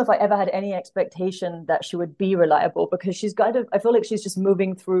if I ever had any expectation that she would be reliable, because I feel like she's just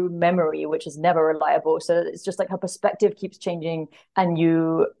moving through memory, which is never reliable. So it's just like her perspective keeps changing, and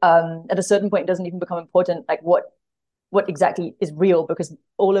at a certain point, it doesn't even become important, like what exactly is real, because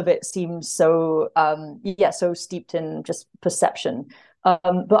all of it seems so yeah, so steeped in just perception.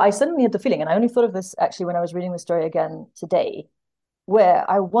 But I suddenly had the feeling, and I only thought of this actually when I was reading the story again today, where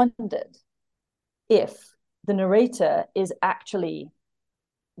I wondered if the narrator is actually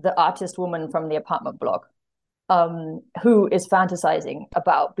the artist woman from the apartment block, who is fantasizing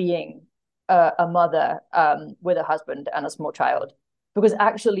about being a mother with a husband and a small child. Because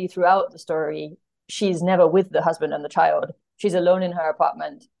actually, throughout the story, she's never with the husband and the child. She's alone in her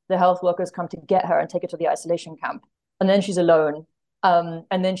apartment. The health workers come to get her and take her to the isolation camp. And then she's alone.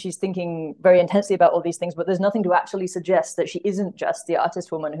 And then she's thinking very intensely about all these things, but there's nothing to actually suggest that she isn't just the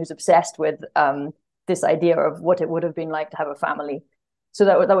artist woman who's obsessed with this idea of what it would have been like to have a family. So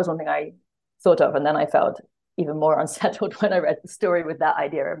that was one thing I thought of, and then I felt even more unsettled when I read the story with that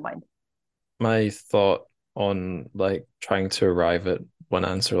idea in mind. My thought on like trying to arrive at one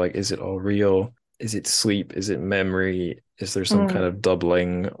answer, like, is it all real? Is it sleep? Is it memory? Is there some kind Mm, of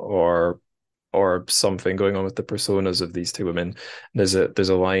doubling or something going on with the personas of these two women? There's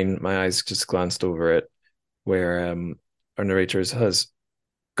a line, my eyes just glanced over it, where our narrator has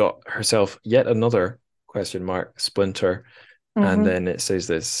got herself yet another question mark splinter. And mm-hmm. then it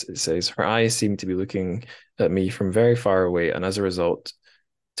says, her eyes seem to be looking at me from very far away, and as a result,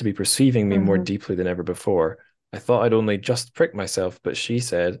 to be perceiving me more Mm-hmm. deeply than ever before. I thought I'd only just pricked myself, but she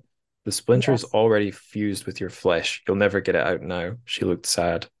said, the splinter's Yes. already fused with your flesh. You'll never get it out now. She looked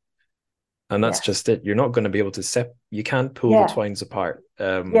sad. And that's Yes. just it. You're not going to be able to you can't pull the Yeah. twines apart.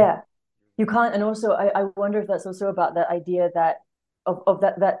 Yeah. You can't, and also I wonder if that's also about that idea that of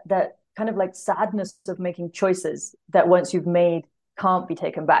that kind of like sadness of making choices that once you've made can't be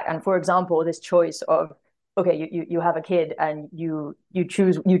taken back. And for example, this choice of okay, you have a kid and you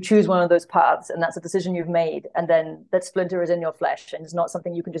choose one of those paths, and that's a decision you've made, and then that splinter is in your flesh, and it's not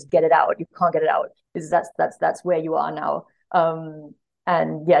something you can just get it out. You can't get it out. Is that's where you are now.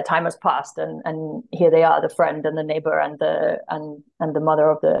 And yeah, time has passed, and here they are, the friend and the neighbor and the mother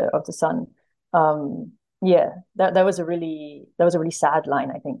of the son. Yeah, that was a really sad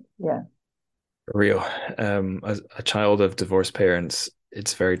line, I think. Yeah, For real. As a child of divorced parents,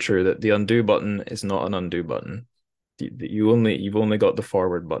 it's very true that the undo button is not an undo button. You've only got the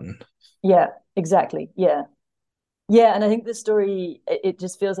forward button. yeah, exactly. Yeah, yeah, and I think this story it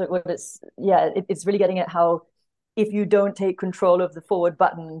just feels like what it's really getting at how if you don't take control of the forward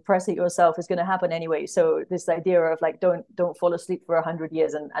button, press it yourself is going to happen anyway. So this idea of like don't fall asleep for 100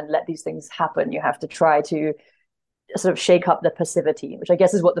 years and let these things happen. You have to try to sort of shake up the passivity, which I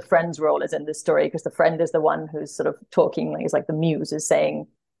guess is what the friend's role is in this story, because the friend is the one who's sort of talking, like it's like the muse is saying,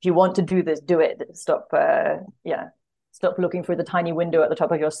 if you want to do this, do it. Stop looking through the tiny window at the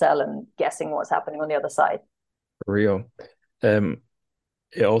top of your cell and guessing what's happening on the other side. For real. Um,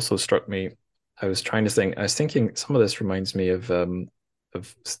 it also struck me. I was trying to think. I was thinking some of this reminds me of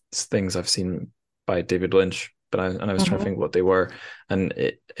things I've seen by David Lynch, but I was trying to Mm-hmm. think what they were, and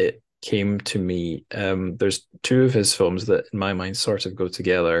it came to me. There's two of his films that, in my mind, sort of go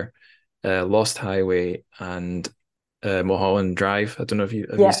together: Lost Highway and Mulholland Drive. I don't know if you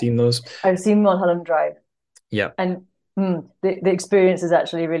have you Yeah, seen those? I've seen Mulholland Drive, Yeah, and the experience is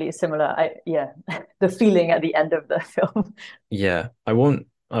actually really similar. Yeah, the feeling at the end of the film. yeah. I won't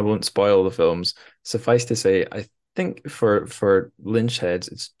spoil the films. Suffice to say, I think for Lynch heads,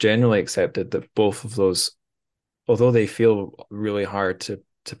 it's generally accepted that both of those, although they feel really hard to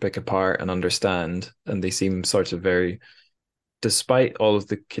pick apart and understand, and they seem sort of very, despite all of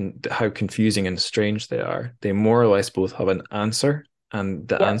how confusing and strange they are, they more or less both have an answer, and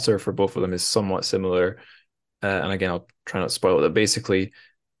the Yeah, answer for both of them is somewhat similar. And again, I'll try not to spoil it. Basically,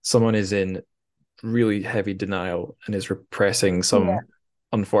 someone is in really heavy denial and is repressing yeah, some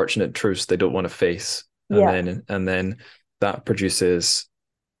unfortunate truths they don't want to face, and yeah, then that produces,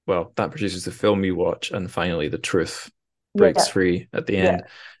 well, that produces the film you watch, and finally the truth breaks yeah, free at the yeah. end.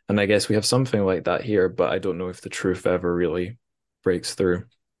 And I guess we have something like that here, but I don't know if the truth ever really breaks through.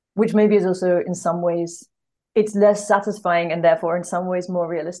 Which maybe is also in some ways it's less satisfying and therefore in some ways more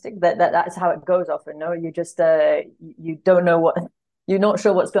realistic. That's how it goes often. No, you just you don't know what you're not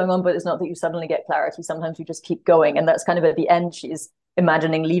sure what's going on, but it's not that you suddenly get clarity. Sometimes you just keep going, and that's kind of at the end. She's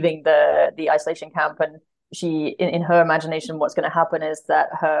imagining leaving the isolation camp, and she in her imagination, what's going to happen is that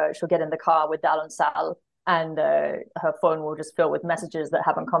she'll get in the car with Dal and Sal, and her phone will just fill with messages that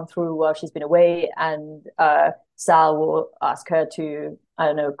haven't come through while she's been away, and Sal will ask her to, I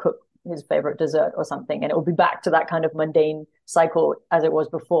don't know, cook his favorite dessert or something, and it will be back to that kind of mundane cycle as it was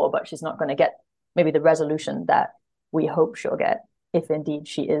before, but she's not going to get maybe the resolution that we hope she'll get if indeed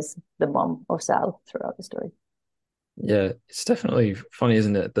she is the mom of Sal throughout the story. Yeah, it's definitely funny,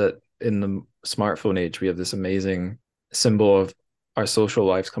 isn't it, that in the smartphone age we have this amazing symbol of our social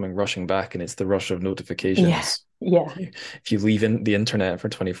lives coming rushing back, and it's the rush of Yeah, notifications. yeah, If you leave in the internet for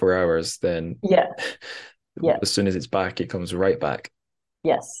 24 hours, then yeah, yeah, as soon as it's back, it comes right back.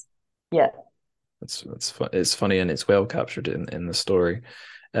 yes, yeah, It's funny, and it's well captured in the story.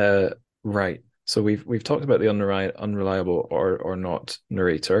 Uh, right. So we've talked about the unreliable or not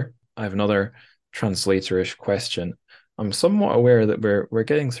narrator. I have another translatorish question. I'm somewhat aware that we're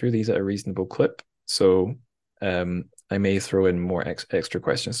getting through these at a reasonable clip, so I may throw in more extra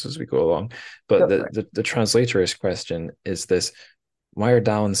questions as we go along. But go the for it. the translatorish question is this: why are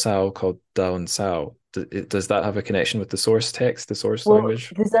Dao and Sao called Dao and Sao? Does that have a connection with the source text, the source Well,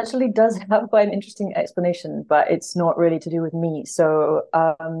 language? this actually does have quite an interesting explanation, but it's not really to do with me. So,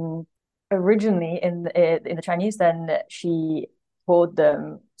 originally in the Chinese, then she called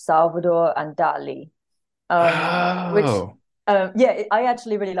them Salvador and Dali, which Oh, yeah, I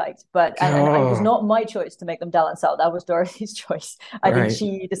actually really liked, but and it was oh, not my choice to make them Dal and Sal. That was Dorothy's choice. I think right.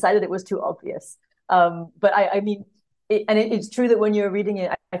 she decided it was too obvious. But I mean, it's true that when you're reading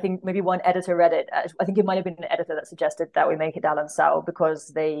it, I think maybe one editor read it. I think it might have been an editor that suggested that we make it Dal and Sal because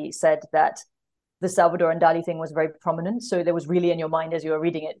they said that the Salvador and Dali thing was very prominent. So there was really in your mind as you were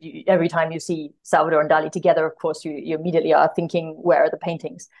reading it, every time you see Salvador and Dali together, of course, you immediately are thinking, where are the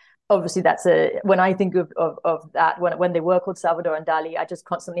paintings? Obviously, that's when I think of that, when they were called Salvador and Dali, I just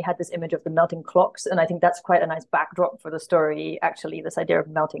constantly had this image of the melting clocks. And I think that's quite a nice backdrop for the story, actually, this idea of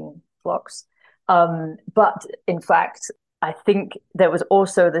melting clocks. But in fact, I think there was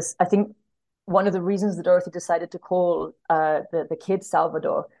also this, I think one of the reasons that Dorothy decided to call the kid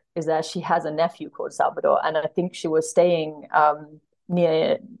Salvador is that she has a nephew called Salvador, and I think she was staying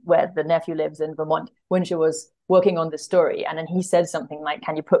near where the nephew lives in Vermont when she was working on this story, and then he said something like,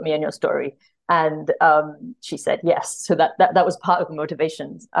 "Can you put me in your story?" And she said yes. So that was part of the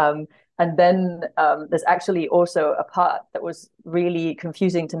motivations. And then there's actually also a part that was really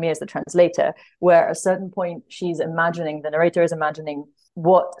confusing to me as the translator, where at a certain point the narrator is imagining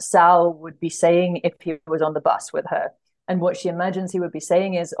what Sal would be saying if he was on the bus with her. And what she imagines he would be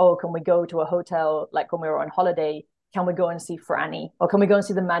saying is, "Oh, can we go to a hotel like when we were on holiday? Can we go and see Franny? Or can we go and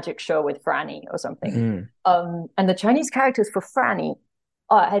see the magic show with Franny or something?" Mm. And the Chinese characters for Franny,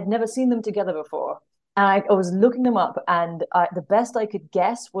 I had never seen them together before. And I was looking them up, and the best I could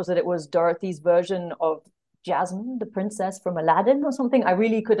guess was that it was Dorothy's version of Jasmine, the princess from Aladdin or something. I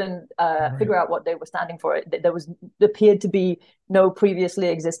really couldn't Right. figure out what they were standing for. There appeared to be no previously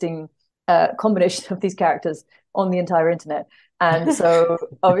existing combination of these characters on the entire internet. And so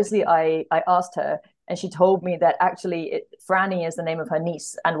obviously I asked her, and she told me that actually Franny is the name of her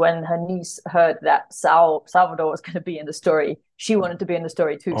niece. And when her niece heard that Salvador was going to be in the story, she wanted to be in the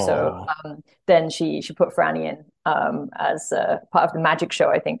story too. So Oh, then she put Franny in as part of the magic show,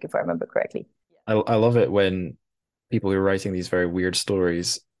 I think, if I remember correctly. I love it when people who are writing these very weird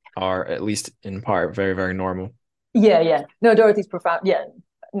stories are at least in part very, very normal. Yeah, yeah. No, Dorothy's profound. Yeah,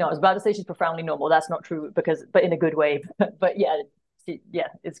 no, I was about to say she's profoundly normal. That's not true but in a good way. But yeah, yeah,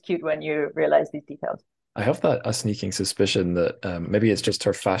 it's cute when you realize these details. I have that a sneaking suspicion that maybe it's just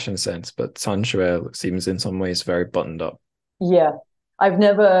her fashion sense, but Sanchuel seems in some ways very buttoned up. Yeah, I've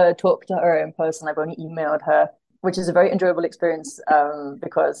never talked to her in person. I've only emailed her, which is a very enjoyable experience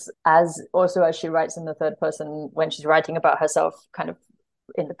because as she writes in the third person when she's writing about herself, kind of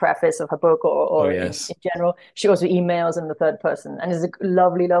in the preface of her book Oh or yes. in general. She also emails in the third person and is a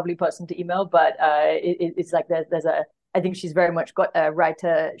lovely, lovely person to email. But it's like there's a I think she's very much got a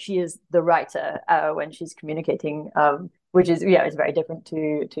writer. She is the writer when she's communicating, which is yeah, it's very different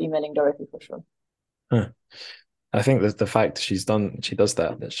to emailing Dorothy for sure. Huh. I think that the fact she does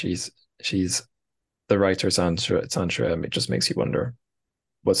that she's the writer Sandra, it just makes you wonder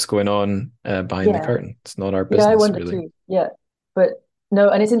what's going on behind the Yeah, curtain. It's not our yeah, I business, wonder really. too. Yeah, but no,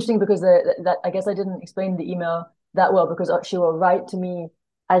 and it's interesting because that I guess I didn't explain the email that well because she will write to me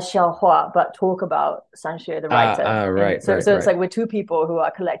as Xiao Hua, but talk about Sanxue, the writer. And Right, so, right, so it's right. like we're two people who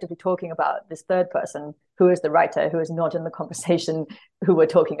are collectively talking about this third person who is the writer, who is not in the conversation, who we're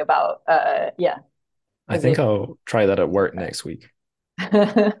talking about. Yeah, I as think if. I'll try that at work next week.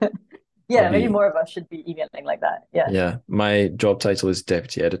 I'll Yeah, maybe be, more of us should be emailing like that. Yeah, yeah, my job title is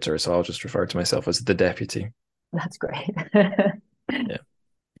deputy editor, so I'll just refer to myself as the deputy. that's great. Yeah,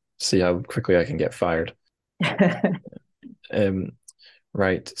 see how quickly I can get fired. Um,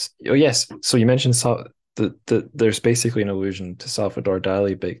 right. Oh yes. So you mentioned there's basically an allusion to Salvador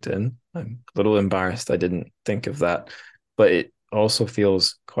Dali baked in. I'm a little embarrassed I didn't think of that, but it also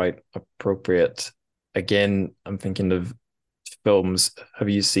feels quite appropriate. Again, I'm thinking of films. Have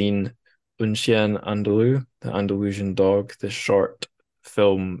you seen Un Chien Andalou, the Andalusian dog, the short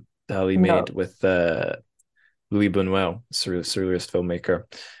film Dali made No. with Louis Buñuel, surrealist filmmaker?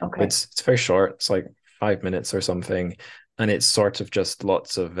 Okay. It's very short. It's like 5 minutes or something, and it's sort of just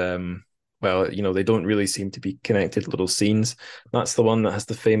lots of well, they don't really seem to be connected little scenes. That's the one that has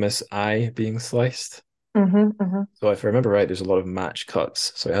the famous eye being sliced. Mm-hmm. So if I remember right, there's a lot of match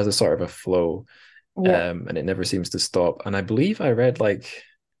cuts, so it has a sort of a flow, Yeah. and it never seems to stop. And I believe I read like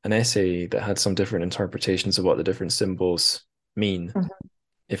an essay that had some different interpretations of what the different symbols mean, Mm-hmm.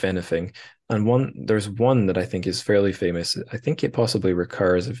 if anything. And there's one that I think is fairly famous. I think it possibly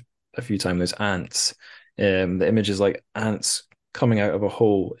recurs a few times. There's ants. The image is like ants coming out of a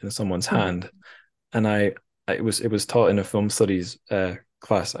hole in someone's Mm-hmm. hand. And it was taught in a film studies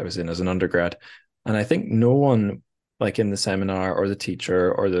class I was in as an undergrad. And I think no one like in the seminar or the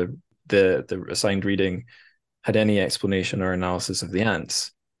teacher or the assigned reading had any explanation or analysis of the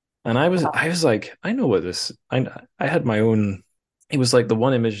ants. And Wow. I was like, I know what this I had my own. It was like the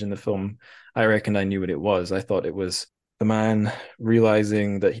one image in the film I reckoned I knew what it was. I thought it was the man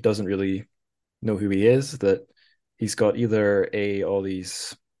realizing that he doesn't really know who he is, that he's got either all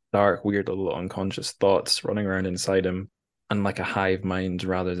these dark, weird little unconscious thoughts running around inside him and like a hive mind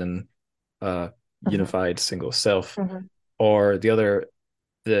rather than a Mm-hmm. unified single self, Mm-hmm. or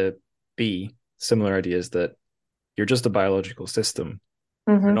the B, similar ideas that you're just a biological system.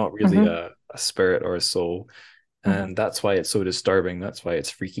 You're Mm-hmm. not really Mm-hmm. a spirit or a soul. Mm-hmm. And that's why it's so disturbing. That's why it's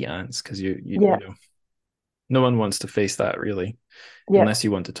freaky ants, because Yeah. no one wants to face that really, Yeah. unless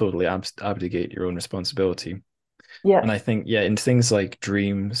you want to totally abdicate your own responsibility. Yeah. And I think, yeah, in things like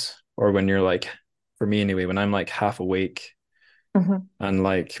dreams or when you're like, for me anyway, when I'm like half awake Hmm. and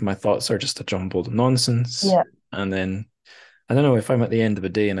like my thoughts are just a jumbled nonsense. Yeah. And then I don't know if I'm at the end of a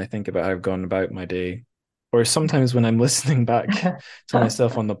day and I think about how I've gone about my day, or sometimes when I'm listening back to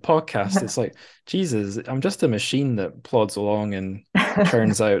myself on the podcast, it's like, Jesus, I'm just a machine that plods along and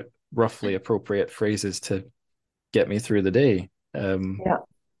churns out roughly appropriate phrases to get me through the day. Yeah.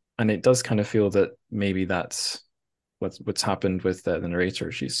 And it does kind of feel that maybe that's what's happened with the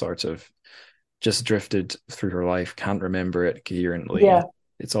narrator. She's sort of just drifted through her life, can't remember it Yeah. coherently.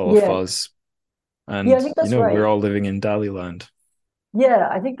 It's all a Yeah. fuzz. Yeah, And, I think that's we're right. all living in Dali land. Yeah,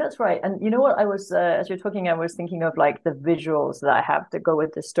 I think that's right. And you know what? I was, as you're talking, I was thinking of like the visuals that I have to go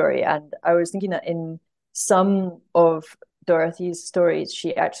with the story. And I was thinking that in some of Dorothy's stories,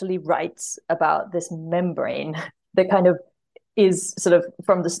 she actually writes about this membrane that kind of is sort of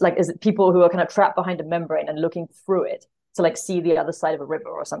from this, like, is it people who are kind of trapped behind a membrane and looking through it to like see the other side of a river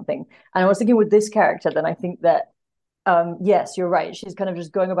or something. And I was thinking with this character, then I think that, yes, you're right. She's kind of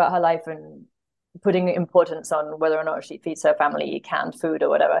just going about her life and putting importance on whether or not she feeds her family canned food or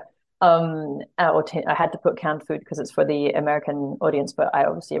whatever. I had to put canned food because it's for the American audience, but I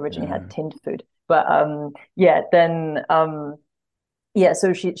obviously originally had Yeah. tinned food. But yeah, then yeah,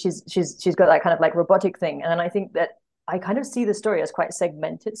 so she's got that kind of like robotic thing, and then I think that I kind of see the story as quite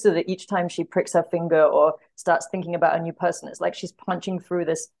segmented, so that each time she pricks her finger or starts thinking about a new person, it's like she's punching through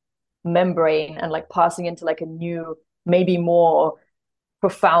this membrane and like passing into like a new, maybe more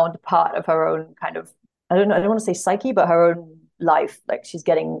profound part of her own kind of, I don't know, I don't want to say psyche, but her own life. Like she's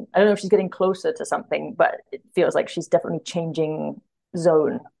getting, I don't know if she's getting closer to something, but it feels like she's definitely changing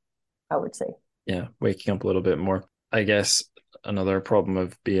zone, I would say. Yeah, waking up a little bit more. I guess another problem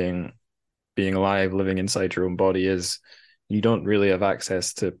of being alive, living inside your own body is you don't really have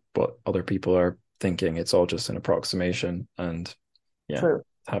access to what other people are thinking. It's all just an approximation. And yeah, True.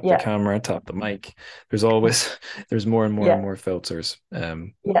 tap the Yeah. camera, tap the mic. There's always there's more and more and Yeah. more filters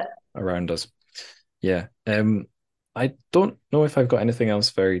Yeah. around us. Yeah. I don't know if I've got anything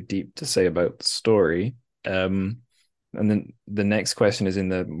else very deep to say about the story. And then the next question is in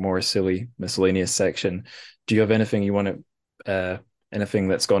the more silly miscellaneous section. Do you have anything you want to anything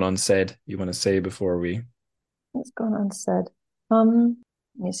that's gone unsaid you want to say before we? What's gone unsaid? Let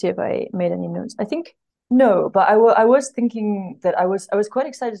me see if I made any notes. I think no, but I was thinking that I was quite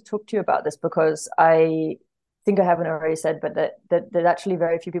excited to talk to you about this because I think I haven't already said, but that actually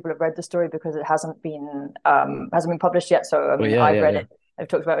very few people have read the story because it hasn't been published yet. So I Oh mean, yeah, I've yeah, read yeah. it. I've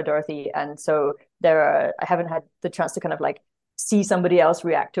talked about it with Dorothy, and so I haven't had the chance to kind of like see somebody else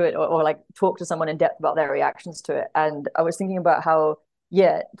react to it or like talk to someone in depth about their reactions to it. And I was thinking about how,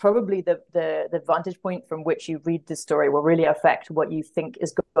 yeah, probably the vantage point from which you read this story will really affect what you think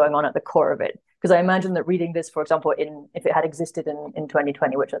is going on at the core of it. Because I imagine that reading this, for example, in if it had existed in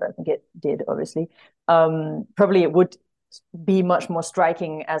 2020, which I don't think it did, obviously, probably it would be much more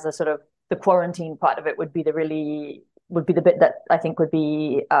striking as a sort of the quarantine part of it would be the bit that I think would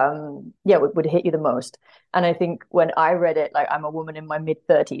be yeah would hit you the most. And I think when I read it, like I'm a woman in my mid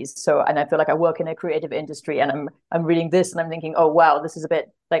 30s, so and I feel like I work in a creative industry, and I'm reading this and I'm thinking, oh wow, this is a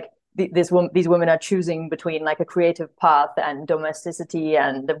bit like these women are choosing between like a creative path and domesticity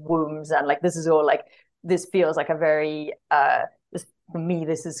and the wombs, and like this is all like this feels like a very for me,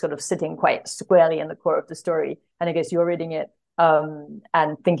 this is sort of sitting quite squarely in the core of the story. And I guess you're reading it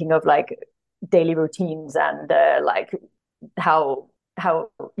and thinking of like daily routines and like how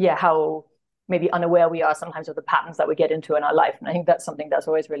yeah how maybe unaware we are sometimes of the patterns that we get into in our life. And I think that's something that's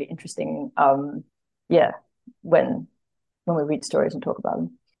always really interesting. Yeah, when we read stories and talk about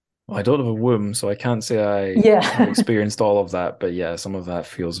them. Well, I don't have a womb, so I can't say I have Yeah, experienced all of that, but yeah, some of that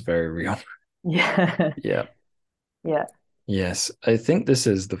feels very real. yeah, Yeah. yeah. Yes. I think this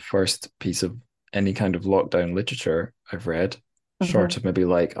is the first piece of any kind of lockdown literature I've read, short Hmm. of maybe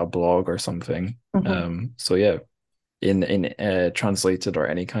like a blog or something. Hmm. So yeah, in translated or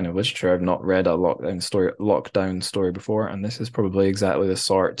any kind of literature, I've not read a lockdown story before, and this is probably exactly the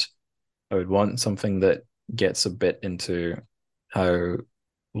sort I would want, something that gets a bit into how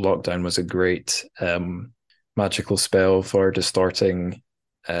lockdown was a great magical spell for distorting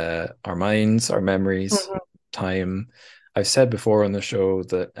our minds, our memories, Hmm. time. I've said before on the show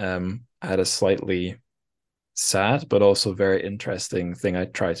that I had a slightly sad but also very interesting thing I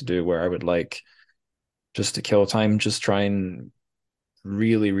try to do where I would like just to kill time, just try and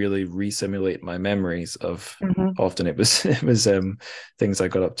really, really re-simulate my memories of Hmm. often it was things I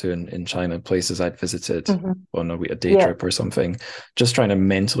got up to in China, places I'd visited Hmm. on a day Yeah, trip or something, just trying to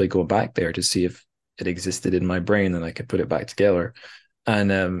mentally go back there to see if it existed in my brain and I could put it back together.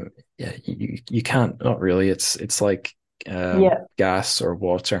 And yeah, you can't, not really. It's like yeah, gas or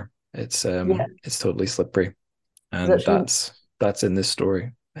water. Yeah, It's totally slippery, it's and actually that's in this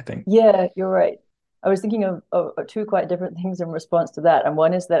story, I think. yeah, you're right. I was thinking of two quite different things in response to that. And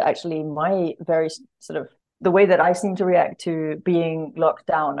one is that actually my very sort of the way that I seem to react to being locked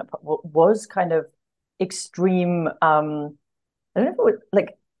down was kind of extreme. I don't know if it was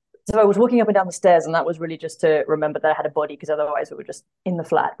like, so I was walking up and down the stairs, and that was really just to remember that I had a body because otherwise we were just in the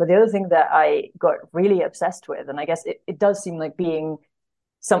flat. But the other thing that I got really obsessed with, and I guess it does seem like being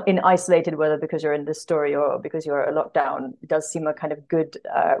some in isolated, whether because you're in this story or because you're a lockdown, it does seem a kind of good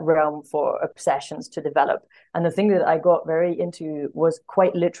realm for obsessions to develop. And the thing that I got very into was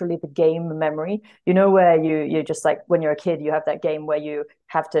quite literally the game memory. You know, where you just like when you're a kid, you have that game where you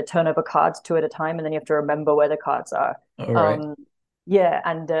have to turn over cards two at a time, and then you have to remember where the cards are. All right. Um, yeah,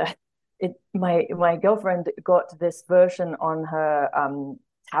 and my girlfriend got this version on her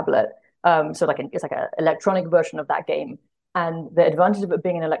tablet. So like it's like an electronic version of that game, and the advantage of it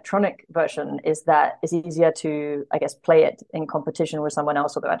being an electronic version is that it's easier to, I guess, play it in competition with someone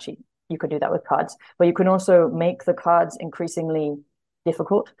else, although actually you could do that with cards. But you can also make the cards increasingly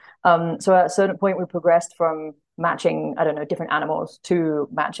difficult. So at a certain point, we progressed from matching, I don't know, different animals to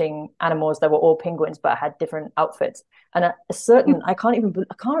matching animals that were all penguins but had different outfits. And at a certain, I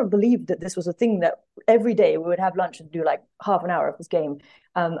can't believe that this was a thing that every day we would have lunch and do like half an hour of this game.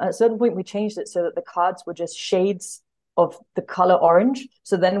 At a certain point, we changed it so that the cards were just shades of the color orange.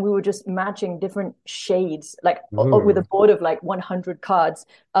 So then we were just matching different shades, like with a Ooh. board of like 100 cards.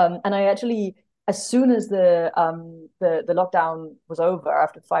 And I actually, as soon as the lockdown was over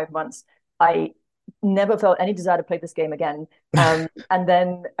after 5 months, I never felt any desire to play this game again. And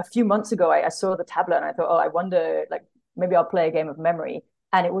then a few months ago, I saw the tablet and I thought, oh, I wonder, like maybe I'll play a game of memory.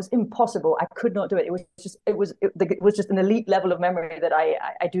 And it was impossible. I could not do it. It was just an elite level of memory that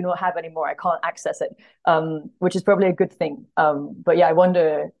I do not have anymore. I can't access it, which is probably a good thing. But yeah, I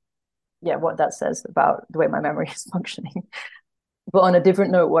wonder, yeah, what that says about the way my memory is functioning. But on a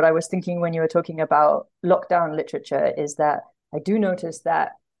different note, what I was thinking when you were talking about lockdown literature is that I do notice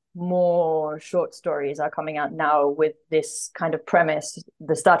that more short stories are coming out now with this kind of premise,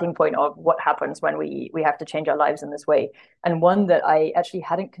 the starting point of what happens when we have to change our lives in this way. And one that I actually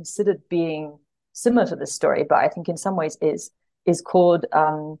hadn't considered being similar to this story, but I think in some ways is called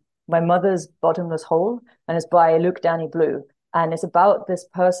My Mother's Bottomless Hole, and it's by Luke Danny Blue. And it's about this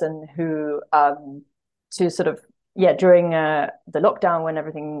person who to sort of yeah, during the lockdown when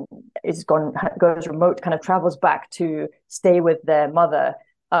everything is gone goes remote, kind of travels back to stay with their mother,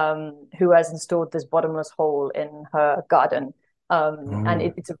 who has installed this bottomless hole in her garden. And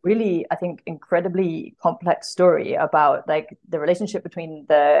Oh. it's a really, I think, incredibly complex story about like the relationship between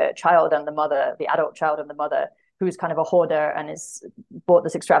the child and the mother, the adult child and the mother, who's kind of a hoarder and is bought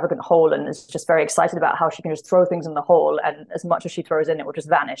this extravagant hole and is just very excited about how she can just throw things in the hole, and as much as she throws in, it will just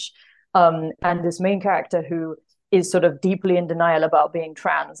vanish. And this main character who is sort of deeply in denial about being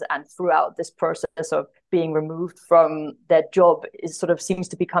trans, and throughout this process of being removed from their job is sort of seems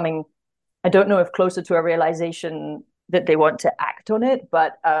to be coming, I don't know if closer to a realization that they want to act on it,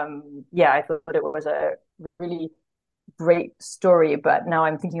 but yeah, I thought it was a really great story. But now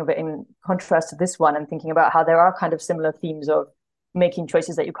I'm thinking of it in contrast to this one. I'm thinking about how there are kind of similar themes of making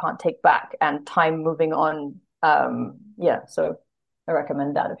choices that you can't take back and time moving on. Yeah, so I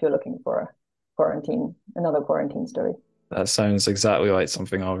recommend that if you're looking for a another quarantine story. That sounds exactly like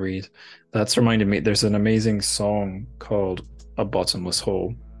something I'll read. That's reminded me, there's an amazing song called A Bottomless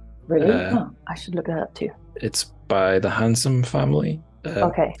Hole. Really? Uh, Oh, I should look that up too. it's by the Handsome Family.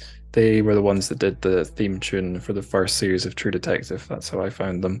 Okay. They were the ones that did the theme tune for the first series of True Detective. That's how I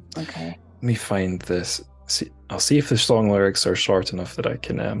found them. Okay. Let me find this. I'll see if the song lyrics are short enough that I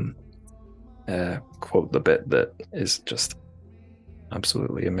can quote the bit that is just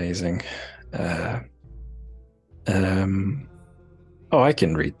absolutely amazing. Uh, oh, I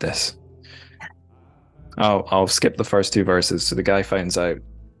can read this. I'll skip the first two verses. So the guy finds out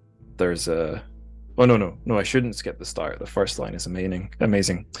there's a. Oh no! I shouldn't skip the start. The first line is amazing.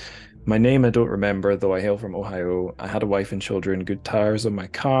 Amazing. My name I don't remember, though I hail from Ohio. I had a wife and children, good tires on my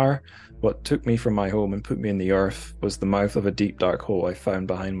car. What took me from my home and put me in the earth was the mouth of a deep dark hole I found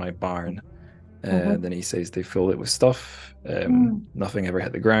behind my barn. Mm-hmm. Then he says they filled it with stuff. Mm. Nothing ever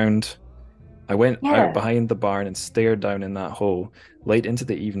hit the ground. I went out Yeah. behind the barn and stared down in that hole. Late into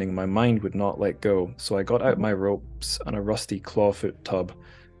the evening, my mind would not let go, so I got out Mm-hmm. my ropes and a rusty clawfoot tub,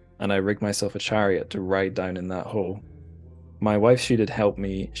 and I rigged myself a chariot to ride down in that hole. My wife, she did help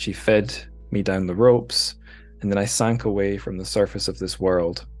me. She fed me down the ropes, and then I sank away from the surface of this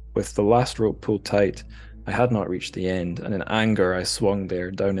world. With the last rope pulled tight, I had not reached the end, and in anger I swung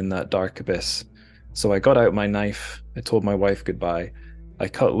there down in that dark abyss. So I got out my knife. I told my wife goodbye. I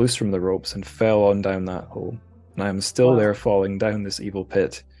cut loose from the ropes and fell on down that hole. And I am still there Wow. falling down this evil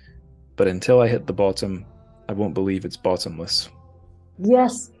pit. But until I hit the bottom, I won't believe it's bottomless.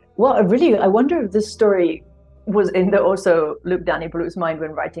 Yes. Well, I wonder if this story was in the also Luke Danny Blue's mind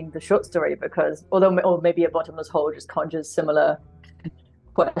when writing the short story, because although, or maybe a bottomless hole just conjures similar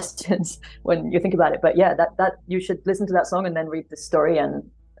questions when you think about it. But yeah, that you should listen to that song and then read the story and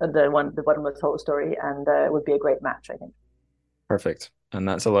the bottomless hole story, and it would be a great match, I think. Perfect. And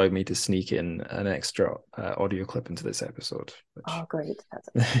that's allowed me to sneak in an extra audio clip into this episode, which Oh, great.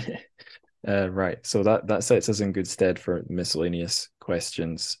 That's right. So that sets us in good stead for miscellaneous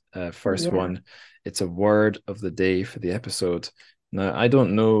questions. First yeah. one, it's a word of the day for the episode. Now, I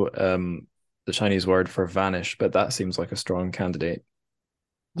don't know the Chinese word for vanish, but that seems like a strong candidate.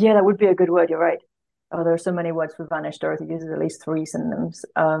 Yeah, that would be a good word. You're right. Oh, there are so many words for vanish. Dorothy uses at least three synonyms.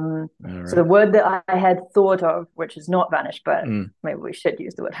 All So the right. word that I had thought of, which is not vanish, but Mm. maybe we should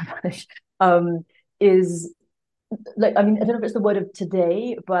use the word vanish, is like, I mean, I don't know if it's the word of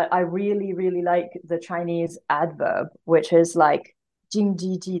today, but I really, really like the Chinese adverb, which is like "jing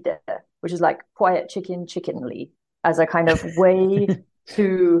ji ji de," which is like quiet chicken, chickenly, as a kind of way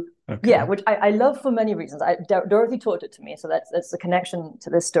to, yeah, Okay. which I love for many reasons. Dorothy taught it to me, so that's the connection to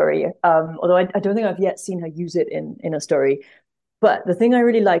this story. Although I don't think I've yet seen her use it in a story. But the thing I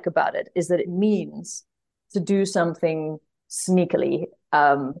really like about it is that it means to do something sneakily.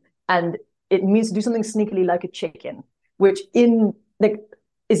 And it means to do something sneakily like a chicken, which in like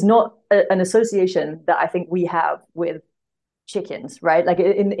is not an association that I think we have with chickens, right? Like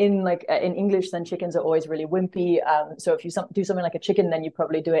in English, then chickens are always really wimpy. So if you do something like a chicken, then you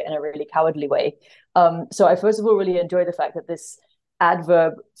probably do it in a really cowardly way. So I first of all really enjoy the fact that this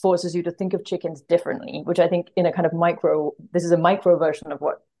adverb forces you to think of chickens differently, which I think in a kind of this is a micro version of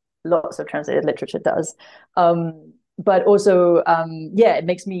what lots of translated literature does. But also, yeah, it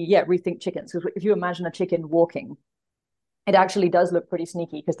makes me rethink chickens, because if you imagine a chicken walking, it actually does look pretty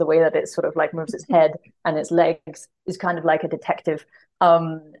sneaky, because the way that it sort of like moves its head and its legs is kind of like a detective.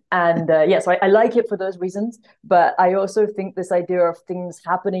 Yeah, so I like it for those reasons. But I also think this idea of things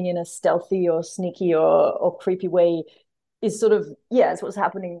happening in a stealthy or sneaky or creepy way is sort of, yeah, it's what's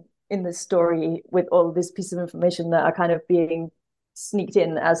happening in this story with all this piece of information that are kind of being sneaked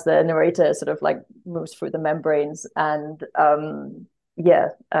in as the narrator sort of like moves through the membranes. And yeah,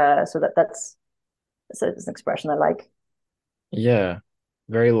 so that's an expression I like. Yeah.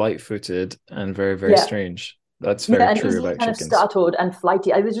 Very light-footed and very, very Yeah. strange. That's Yeah, very and true easily about kind of chickens. startled and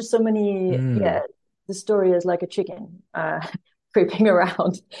flighty. There's just so many, yeah, Mm. the story is like a chicken creeping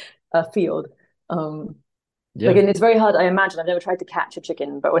around a field. Um, Yeah. and it's very hard. I imagine I've never tried to catch a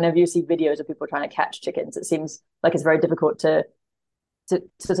chicken, but whenever you see videos of people trying to catch chickens, it seems like it's very difficult to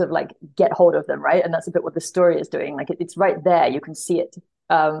sort of like get hold of them, right? And that's a bit what the story is doing. Like it's right there, you can see it,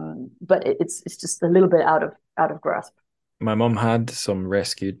 but it's just a little bit out of grasp. My mom had some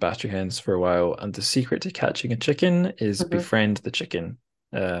rescued battery hens for a while, and the secret to catching a chicken is Mhm. befriend the chicken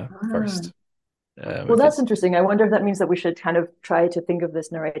Ah. first. Well, If that's it's interesting. I wonder if that means that we should kind of try to think of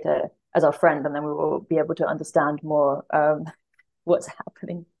this narrator as our friend, and then we will be able to understand more what's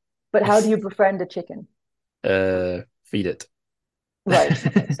happening. But how do you befriend a chicken? feed it. Right,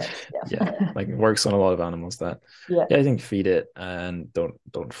 that makes sense. Yeah, Yeah. like it works on a lot of animals that. Yeah. Yeah, I think feed it and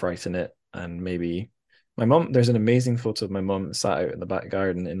don't frighten it. And maybe my mom, there's an amazing photo of my mom sat out in the back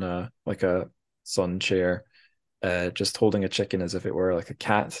garden in a sun chair, just holding a chicken as if it were like a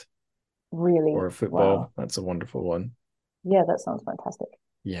cat or Really? a football. Wow. That's a wonderful one. Yeah, that sounds fantastic.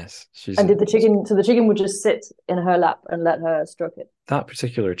 Yes, she's And a did the chicken, so the chicken would just sit in her lap and let her stroke it? that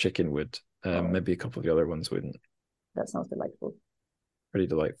particular chicken would. Oh, Maybe a couple of the other ones wouldn't. that sounds delightful. Pretty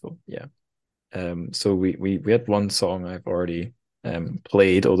delightful. Yeah. So we had one song I've already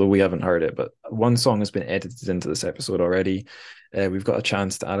played, although we haven't heard it, but one song has been edited into this episode already. We've got a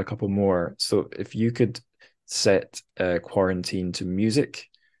chance to add a couple more. So if you could set quarantine to music,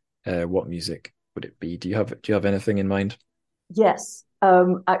 what music would it be? Do you have anything in mind? Yes,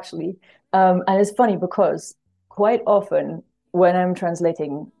 actually. And it's funny because quite often when I'm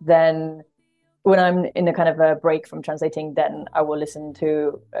translating, then when I'm in a kind of a break from translating, then I will listen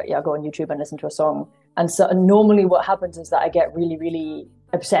to, go on YouTube and listen to a song. And so normally what happens is that I get really, really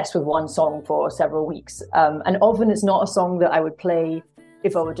obsessed with one song for several weeks. And often it's not a song that I would play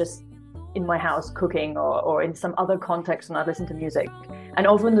if I were just in my house cooking or in some other context and I'd listen to music. And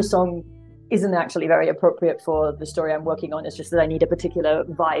often the song isn't actually very appropriate for the story I'm working on. It's just that I need a particular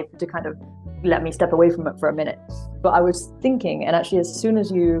vibe to kind of let me step away from it for a minute. But I was thinking, and actually as soon as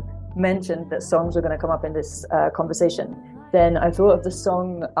you mentioned that songs were going to come up in this conversation, then I thought of the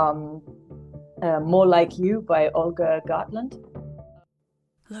song More Like You by Olga Gartland.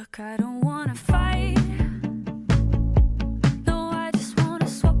 Look, I don't wanna fight. No, I just wanna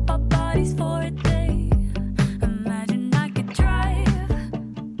swap our bodies for a day. Imagine I could drive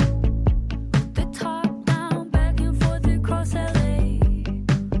with the top down, back and forth across LA.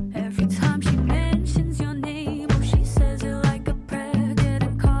 Every time she mentions your name, oh, she says it like a prayer.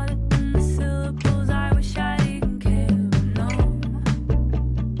 Getting caught up in the syllables, I wish I didn't care. No.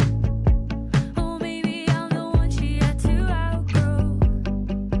 Oh, maybe I'm the one she had to outgrow.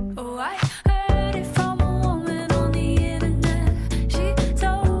 Oh, I heard it from a woman on the internet. She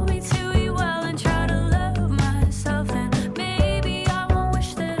told me to be well and try to love myself. And maybe I won't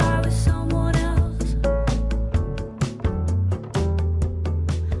wish that I was someone else.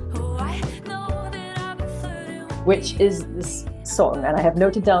 Oh, I know that I've been flirting with which is this song, and I have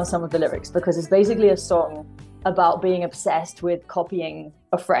noted down some of the lyrics because it's basically a song about being obsessed with copying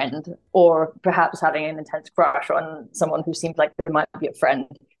a friend, or perhaps having an intense crush on someone who seems like they might be a friend,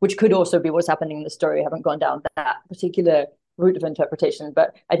 which could also be what's happening in the story. I haven't gone down that particular route of interpretation,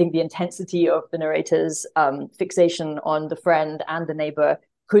 but I think the intensity of the narrator's fixation on the friend and the neighbor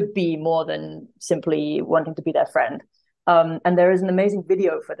could be more than simply wanting to be their friend. And there is an amazing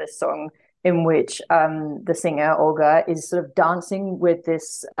video for this song in which the singer Olga is sort of dancing with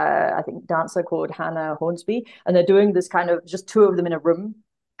this, I think, dancer called Hannah Hornsby, and they're doing this kind of just two of them in a room,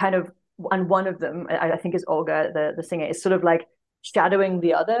 kind of, and one of them, I think, is Olga, the singer, is sort of like shadowing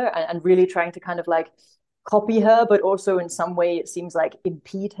the other and really trying to kind of like copy her, but also in some way it seems like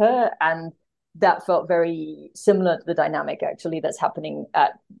impede her, and that felt very similar to the dynamic actually that's happening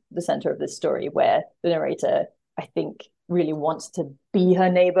at the center of this story, where the narrator, I think, really wants to be her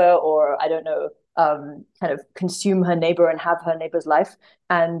neighbor, or I don't know, kind of consume her neighbor and have her neighbor's life.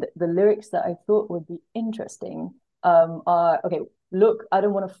 And the lyrics that I thought would be interesting are, okay, look, I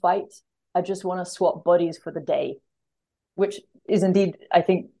don't want to fight. I just want to swap bodies for the day, which is indeed, I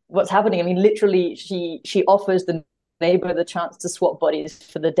think, what's happening. I mean, literally, she offers the neighbor the chance to swap bodies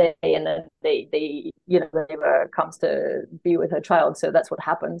for the day, and then they the neighbor comes to be with her child. So that's what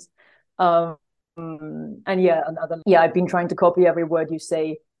happens. And I've been trying to copy every word you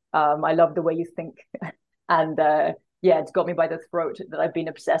say. I love the way you think, and it's got me by the throat that I've been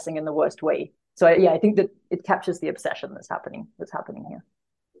obsessing in the worst way. So I think that it captures the obsession that's happening here.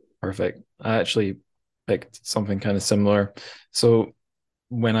 Perfect. I actually picked something kind of similar. So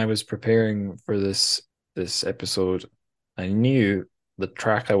when I was preparing for this episode, I knew the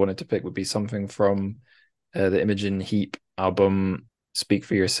track I wanted to pick would be something from the Imogen Heap album, Speak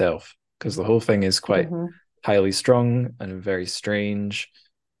for Yourself, because the whole thing is quite highly strung and very strange,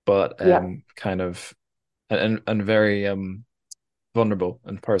 but kind of and very vulnerable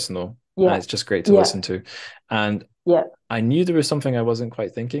and personal. And it's just great to listen to. And I knew there was something I wasn't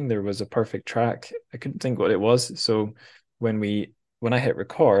quite thinking. There was a perfect track. I couldn't think what it was. So when I hit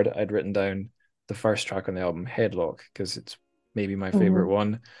record, I'd written down the first track on the album, Headlock, because it's maybe my favorite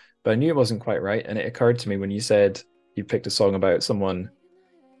one. But I knew it wasn't quite right. And it occurred to me when you said you picked a song about someone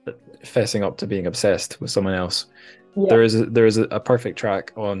fessing up to being obsessed with someone else. There is a perfect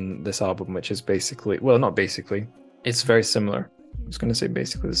track on this album, which is basically, well, not basically, it's very similar. I was going to say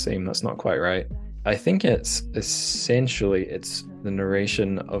basically the same. That's not quite right. I think it's essentially the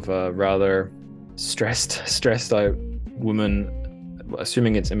narration of a rather stressed out woman,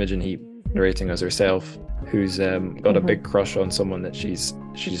 assuming it's Imogen Heap narrating as herself, who's got a big crush on someone that she's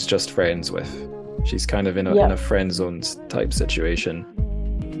just friends with. She's kind of in a friend zone type situation.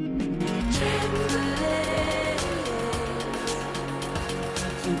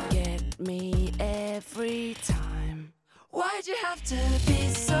 You get me every time. Why'd you have to be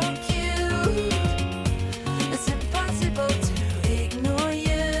so cute? It's impossible to ignore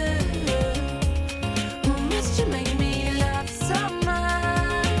you. Must you make me laugh so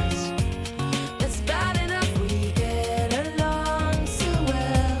much? It's bad enough we get along so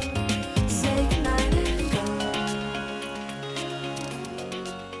well. Say goodnight and go.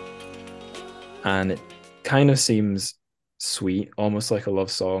 And it kind of seems sweet, almost like a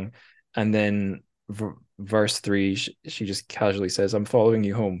love song, and then verse 3 she just casually says, "I'm following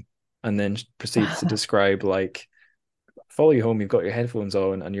you home," and then proceeds to describe, like, follow you home, you've got your headphones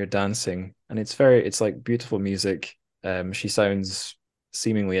on and you're dancing, and it's like beautiful music. She sounds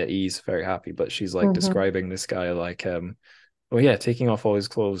seemingly at ease, very happy, but she's like describing this guy like taking off all his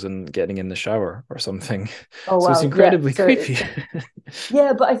clothes and getting in the shower or something. Oh, so wow. it's incredibly creepy.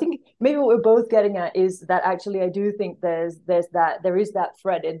 But I think maybe what we're both getting at is that actually I do think there is that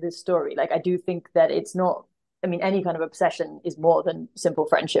thread in this story. Like, I do think that it's not, I mean, any kind of obsession is more than simple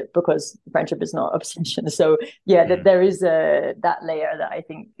friendship, because friendship is not obsession. So that there is that layer that I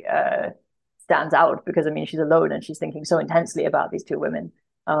think stands out, because I mean, she's alone and she's thinking so intensely about these two women.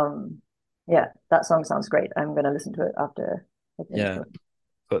 Yeah, that song sounds great. I'm gonna listen to it after I finish Yeah, talking.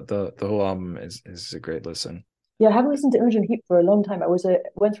 but the whole album is a great listen. Yeah, I haven't listened to Imogen Heap for a long time.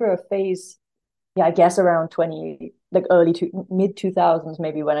 Went through a phase, yeah, I guess around 20, like mid 2000s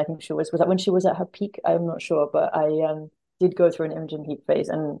maybe, when I think was that when she was at her peak? I'm not sure, but I did go through an Imogen Heap phase,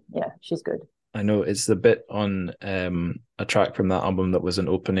 and yeah, she's good. I know it's the bit on a track from that album that was an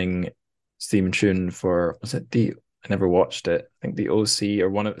opening theme tune for, was it the, I never watched it. I think the OC or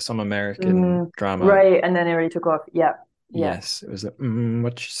one of some American drama. Right, and then it really took off. Yeah, yeah. Yes, it was the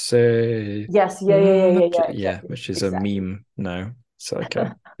what you say. Yes, yeah, yeah, Yeah, exactly. which is a Exactly. meme now. It's like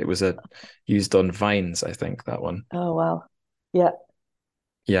it was used on Vines, I think, that one. Oh wow. Yeah.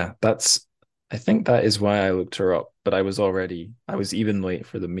 Yeah, I think that is why I looked her up, but I was even late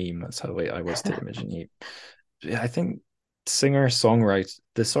for the meme. That's how late I was to Imogen Heap. Yeah, I think singer-songwriter,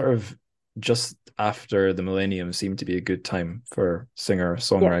 the sort of just after the millennium seemed to be a good time for Yeah.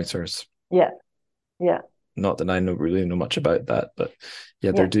 singer-songwriters. Yeah. Yeah. Not that I really know much about that, but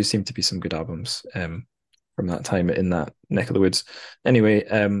yeah, there Yeah. do seem to be some good albums from that time in that neck of the woods. Anyway,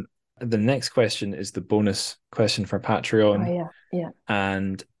 the next question is the bonus question for Oh Patreon, yeah. Yeah.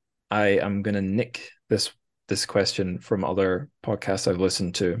 and I am going to nick this question from other podcasts I've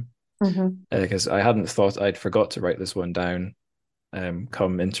listened to because I hadn't thought, I'd forgot to write this one down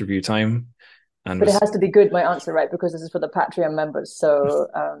come interview time, and But it was has to be good, my answer, right? Because this is for the Patreon members. So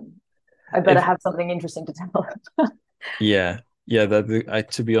I better if have something interesting to tell them. yeah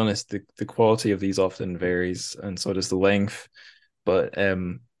to be honest, the quality of these often varies, and so does the length. But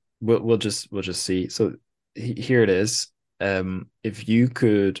we'll just see. So here it is. If you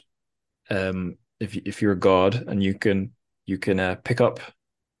could, if you're God and you can pick up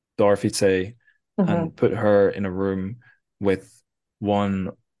Dorothy and put her in a room with one,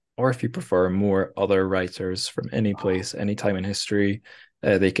 or if you prefer, more other writers from any place, any time in history.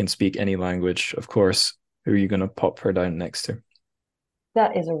 They can speak any language, of course. Who are you going to pop her down next to?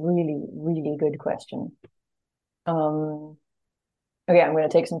 That is a really, really good question. Um, okay, I'm going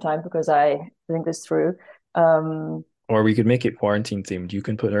to take some time because I think this through. Um, Or we could make it quarantine themed. You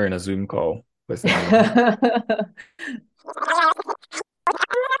can put her in a Zoom call with anyone.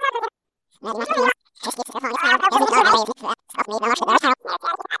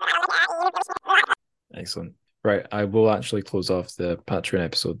 Excellent. Right. I will actually close off the Patreon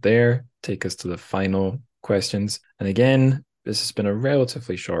episode there, take us to the final questions. And again, this has been a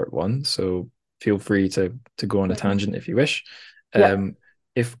relatively short one, so feel free to go on a tangent if you wish. Yeah.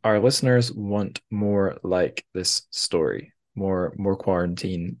 If our listeners want more like this story, more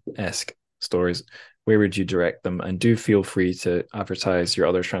quarantine-esque stories, where would you direct them? And do feel free to advertise your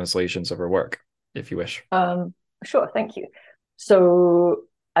other translations of her work if you wish. Sure, thank you. So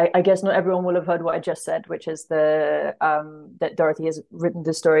I guess not everyone will have heard what I just said, which is that Dorothy has written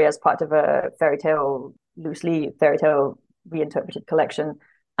this story as part of a loosely fairy tale reinterpreted collection.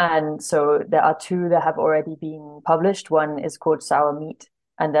 And so there are two that have already been published. One is called Sour Meat,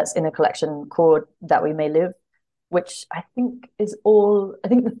 and that's in a collection called That We May Live, which I think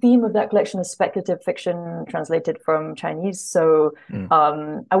the theme of that collection is speculative fiction translated from Chinese. So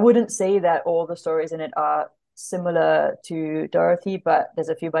I wouldn't say that all the stories in it are similar to Dorothy, but there's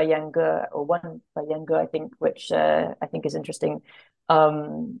a few by Yang Ge, or one by Yang Ge, I think, which I think is interesting.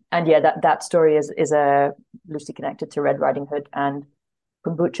 And yeah, that story is loosely connected to Red Riding Hood and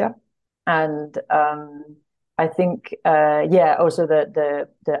kombucha. And I think yeah, also the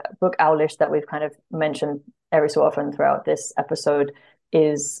book Owlish that we've kind of mentioned every so often throughout this episode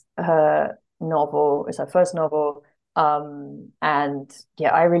is her novel, is her first novel. And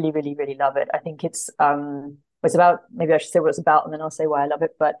yeah, I really, really, really love it. I think it's about, maybe I should say what it's about and then I'll say why I love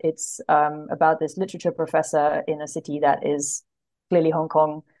it, but it's about this literature professor in a city that is clearly Hong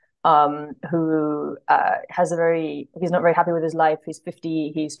Kong, who he's not very happy with his life. He's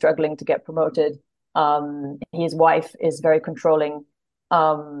 50, he's struggling to get promoted. His wife is very controlling.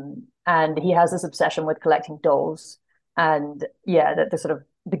 And he has this obsession with collecting dolls. And yeah, the sort of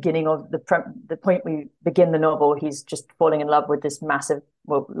beginning of the point we begin the novel, he's just falling in love with this massive,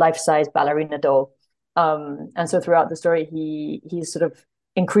 well, life-size ballerina doll. And so throughout the story, he's sort of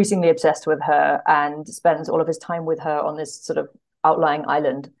increasingly obsessed with her and spends all of his time with her on this sort of outlying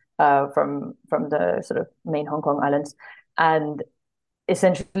island from the sort of main Hong Kong islands, and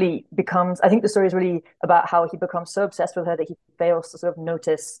essentially I think the story is really about how he becomes so obsessed with her that he fails to sort of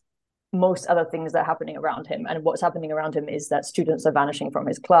notice most other things that are happening around him. And what's happening around him is that students are vanishing from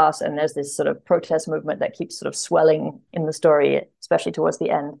his class, and there's this sort of protest movement that keeps sort of swelling in the story, especially towards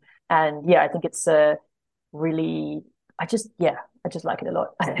the end. And yeah, I think it's really, yeah, I just like it a lot.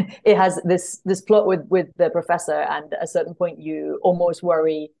 It has this plot with the professor, and at a certain point you almost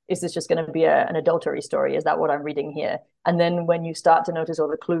worry, is this just going to be an adultery story? Is that what I'm reading here? And then when you start to notice all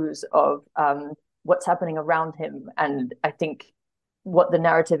the clues of what's happening around him, and I think what the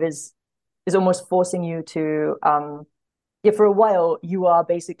narrative is almost forcing you to yeah, for a while you are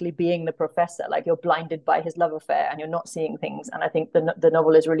basically being the professor, like you're blinded by his love affair and you're not seeing things. And I think the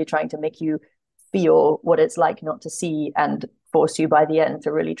novel is really trying to make you feel what it's like not to see, and force you by the end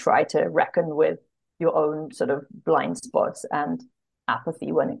to really try to reckon with your own sort of blind spots and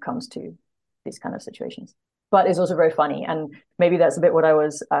apathy when it comes to these kind of situations. But it's also very funny, and maybe that's a bit what I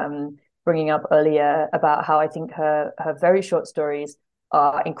was bringing up earlier about how I think her very short stories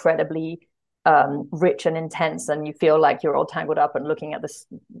are incredibly rich and intense, and you feel like you're all tangled up and looking at this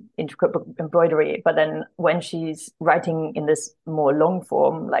intricate embroidery. But then when she's writing in this more long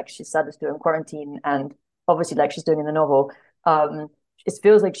form, like she started to do in Quarantine, and obviously like she's doing in the novel, it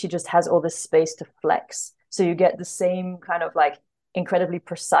feels like she just has all this space to flex. So you get the same kind of like incredibly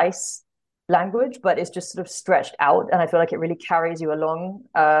precise language, but it's just sort of stretched out. And I feel like it really carries you along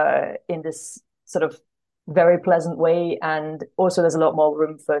in this sort of very pleasant way, and also there's a lot more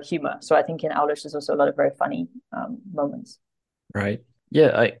room for humor. So I think in Owlish there's also a lot of very funny moments. Right.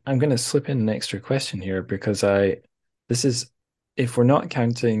 Yeah, I'm going to slip in an extra question here because this is, if we're not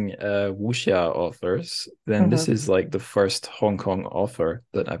counting wuxia authors, then this is like the first Hong Kong author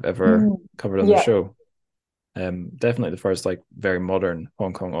that I've ever covered on the show. Definitely the first like very modern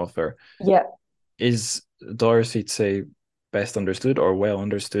Hong Kong author. Yeah. Is Dorothy, say, best understood or well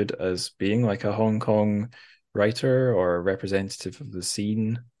understood as being like a Hong Kong writer or a representative of the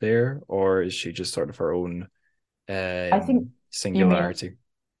scene there, or is she just sort of her own I think singularity?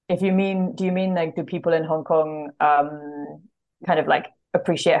 Do you mean like, do people in Hong Kong kind of like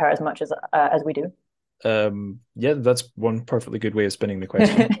appreciate her as much as we do? Yeah, that's one perfectly good way of spinning the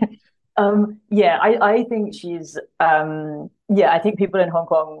question. Yeah, I think she's I think people in Hong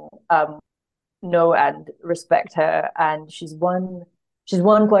Kong know and respect her, and she's won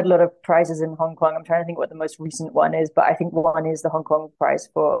quite a lot of prizes in Hong Kong. I'm trying to think what the most recent one is, but I think one is the Hong Kong Prize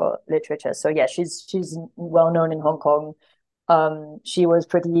for Literature. So yeah, she's well known in Hong Kong. She was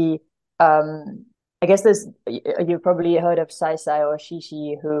pretty I guess you've probably heard of Sai Sai or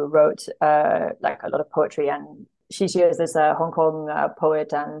Xi, who wrote like a lot of poetry, and Xi is this Hong Kong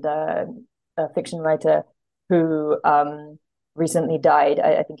poet and a fiction writer who recently died,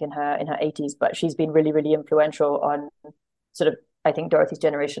 I think in her 80s, but she's been really, really influential on sort of, I think, Dorothy's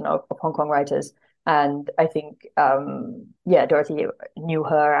generation of Hong Kong writers. And I think, Dorothy knew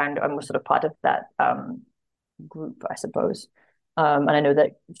her and was sort of part of that group, I suppose. And I know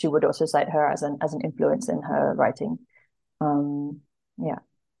that she would also cite her as an influence in her writing. Yeah.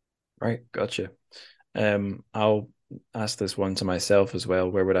 Right, gotcha. I'll ask this one to myself as well.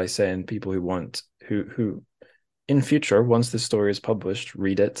 Where would I send people who in future, once the story is published,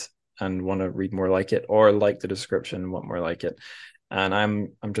 read it and want to read more like it, or like the description and want more like it? And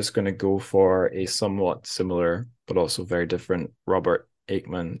I'm just going to go for a somewhat similar but also very different Robert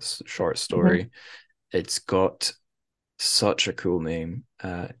Aikman's short story. It's got such a cool name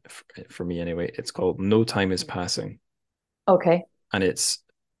for me anyway. It's called No Time Is Passing. Okay. And it's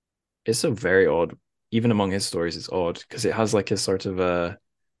a very odd, even among his stories, it's odd because it has like a sort of a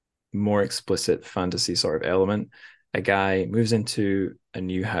more explicit fantasy sort of element. A guy moves into a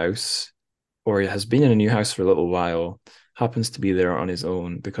new house, or he has been in a new house for a little while, happens to be there on his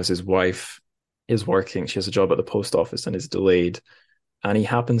own because his wife is working. She has a job at the post office and is delayed. And he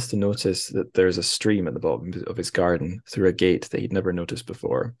happens to notice that there's a stream at the bottom of his garden through a gate that he'd never noticed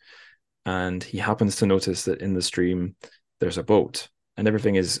before. And he happens to notice that in the stream, there's a boat, and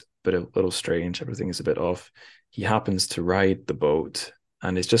everything is a little strange. Everything is a bit off. He happens to ride the boat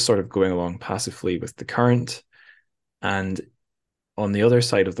and is just sort of going along passively with the current. And on the other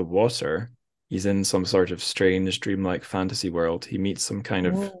side of the water, he's in some sort of strange, dreamlike fantasy world. He meets some kind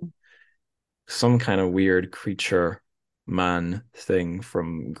of weird creature man thing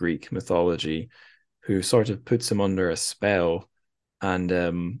from Greek mythology who sort of puts him under a spell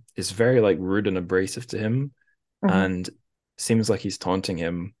and is very like rude and abrasive to him and seems like he's taunting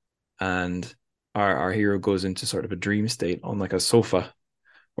him. And our hero goes into sort of a dream state on like a sofa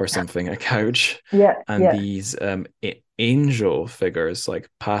or something, a couch. These angel figures like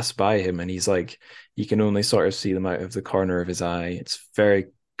pass by him, and he's like, you can only sort of see them out of the corner of his eye. It's very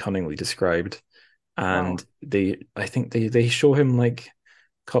cunningly described. And I think they show him like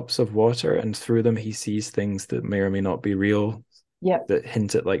cups of water, and through them he sees things that may or may not be real. That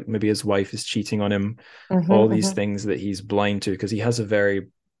hint at like maybe his wife is cheating on him. All these things that he's blind to because he has a very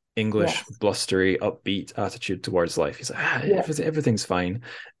English, Yes. blustery, upbeat attitude towards life. He's like, Yes. everything's fine.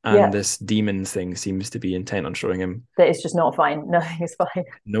 And Yeah. this demon thing seems to be intent on showing him, That it's just not fine. Nothing is fine.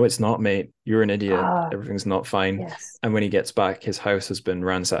 no, it's not, mate. You're an idiot. Ah, Everything's not fine. yes. And when he gets back, his house has been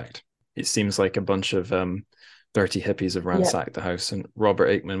ransacked. It seems like a bunch of dirty hippies have Yeah. ransacked the house. And Robert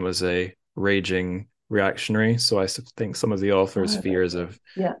Aikman was a raging reactionary. So I think some of the author's Oh, fears of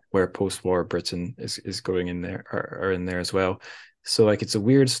yeah. where post-war Britain is going in there are in there as well. So like it's a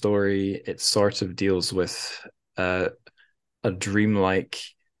weird story. It sort of deals with a dreamlike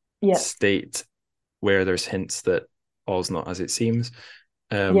Yeah. state where there's hints that all's not as it seems.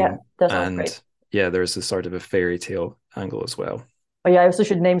 Yeah. That sounds And great. yeah, there's a sort of a fairy tale angle as well. Oh yeah, I also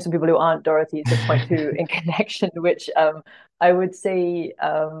should name some people who aren't Dorothy to point to in connection, which I would say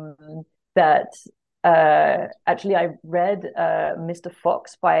that actually I read Mr.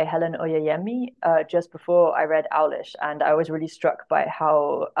 Fox by Helen Oyeyemi just before I read Owlish, and I was really struck by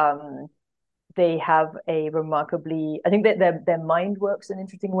how they have a remarkably, I think that their mind works in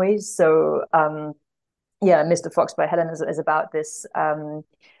interesting ways. So yeah, Mr. Fox by Helen is about this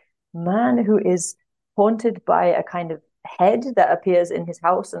man who is haunted by a kind of head that appears in his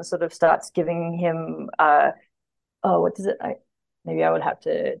house and sort of starts giving him oh, what does it? Maybe I will have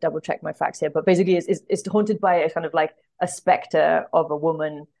to double check my facts here, but basically it's haunted by a kind of like a specter of a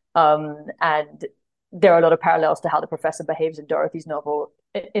woman, and there are a lot of parallels to how the professor behaves in Dorothy's novel.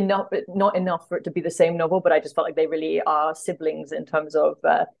 Enough, not enough for it to be the same novel, but I just felt like they really are siblings in terms of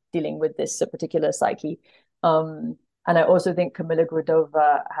dealing with this particular psyche. And I also think Camilla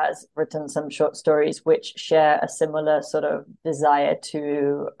Gradova has written some short stories which share a similar sort of desire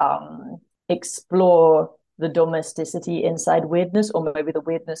to explore the domesticity inside weirdness, or maybe the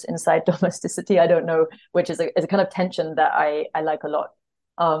weirdness inside domesticity. I don't know, which is a kind of tension that I like a lot.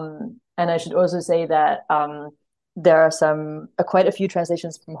 And I should also say that there are quite a few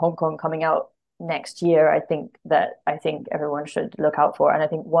translations from Hong Kong coming out next year. I think everyone should look out for, and I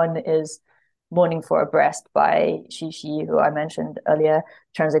think one is Mourning for a Breast by Shi, who I mentioned earlier,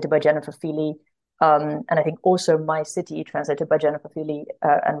 translated by Jennifer Feely. And I think also My City, translated by Jennifer Feely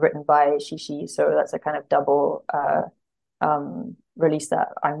and written by Shi. So that's a kind of double release that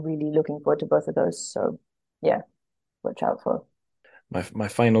I'm really looking forward to, both of those. So yeah, watch out for. My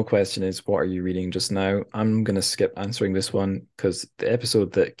final question is, what are you reading just now? I'm going to skip answering this one because the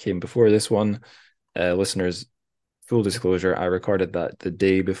episode that came before this one, listeners, full disclosure, I recorded that the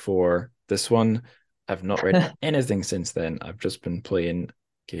day before this one. I've not read anything since then. I've just been playing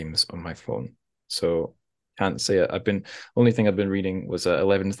games on my phone. So can't say it. Only thing I've been reading was a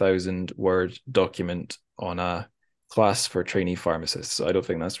 11,000 word document on a class for trainee pharmacists. So I don't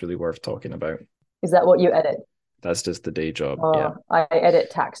think that's really worth talking about. Is that what you edit? That's just the day job. Oh, yeah. I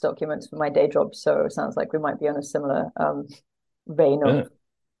edit tax documents for my day job, so it sounds like we might be on a similar vein of.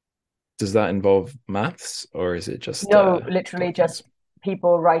 Does that involve maths, or is it just no, literally documents? just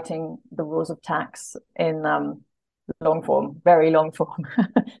people writing the rules of tax in long form, very long form,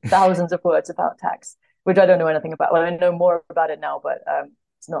 thousands of words about tax, which I don't know anything about. Well, I know more about it now, but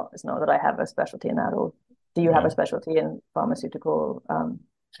it's not that I have a specialty in that. Or do you have a specialty in pharmaceutical?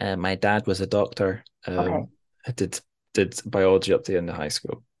 My dad was a doctor. Okay. I did biology up to the end of high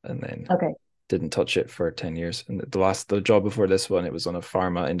school, and then didn't touch it for 10 years. And the job before this one, it was on a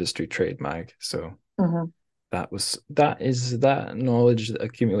pharma industry trade mag. So that knowledge that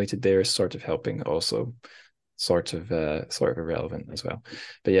accumulated there is sort of helping, also sort of irrelevant as well.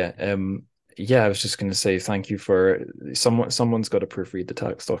 But yeah, I was just going to say thank you for someone's got to proofread the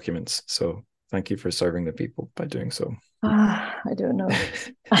tax documents. So thank you for serving the people by doing so. I don't know.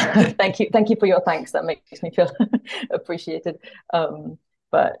 Thank you for your thanks. That makes me feel appreciated.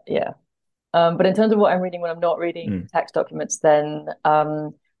 But yeah. But in terms of what I'm reading when I'm not reading tax documents, then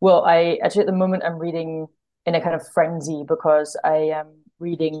well, I actually at the moment I'm reading in a kind of frenzy because I am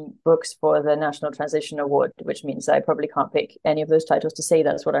reading books for the National Translation Award, which means I probably can't pick any of those titles to say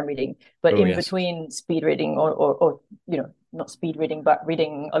that's what I'm reading. But between speed reading or not speed reading, but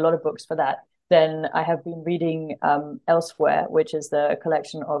reading a lot of books for that, then I have been reading Elsewhere, which is the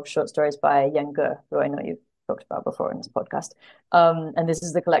collection of short stories by Yen Ge, who I know you've talked about before in this podcast. And this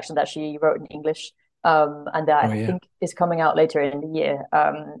is the collection that she wrote in English, and that I think is coming out later in the year.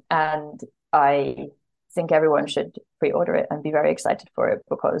 And I think everyone should pre-order it and be very excited for it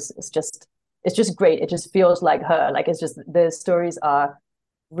because it's just great. It just feels like her. Like it's just the stories are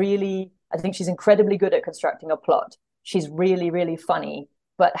really. I think she's incredibly good at constructing a plot. She's really, really funny,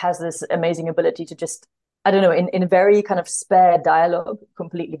 but has this amazing ability to just, I don't know, in a very kind of spare dialogue,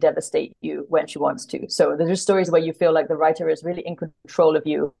 completely devastate you when she wants to. So there's just stories where you feel like the writer is really in control of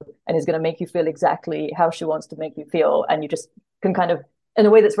you and is going to make you feel exactly how she wants to make you feel. And you just can kind of in a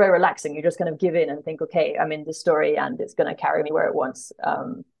way that's very relaxing. You just kind of give in and think, okay, I'm in this story and it's going to carry me where it wants.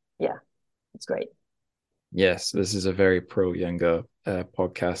 Yeah, it's great. Yes, this is a very pro Younger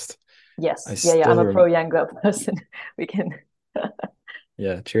podcast. Yes, I I'm a still pro Younger person. We can.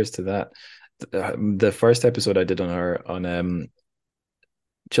 Yeah, cheers to that. The first episode I did on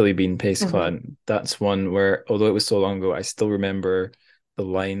Chili Bean Paste Clan, that's one where, although it was so long ago, I still remember the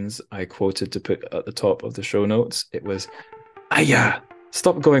lines I quoted to put at the top of the show notes. It was, "Aya,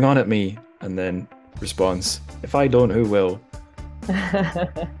 stop going on at me," and then response, "If I don't, who will?"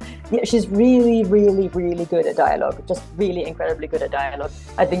 Yeah, she's really, really, really good at dialogue. Just really incredibly good at dialogue.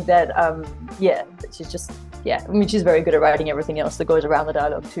 I think that, she's just, I mean, she's very good at writing everything else that goes around the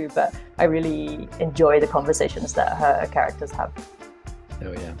dialogue too, but I really enjoy the conversations that her characters have.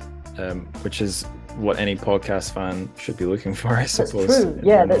 Oh, yeah. Which is what any podcast fan should be looking for, I suppose. That's true.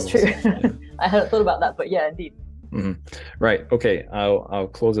 Yeah, that's true. Yeah. I hadn't thought about that, but yeah, indeed. Mm-hmm. Right. Okay. I'll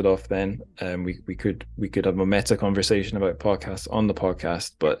close it off then. We could have a meta conversation about podcasts on the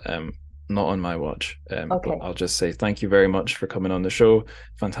podcast, but not on my watch. Okay. But I'll just say thank you very much for coming on the show.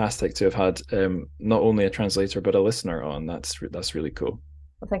 Fantastic to have had not only a translator but a listener on. That's really cool.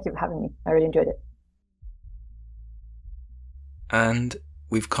 Well, thank you for having me. I really enjoyed it. And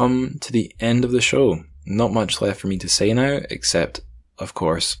we've come to the end of the show. Not much left for me to say now, except, of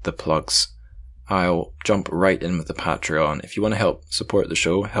course, the plugs. I'll jump right in with the Patreon. If you want to help support the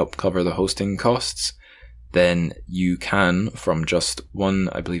show, help cover the hosting costs, then you can from just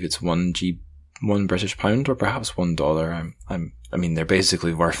I believe it's £1 British pound, or perhaps $1. I mean, they're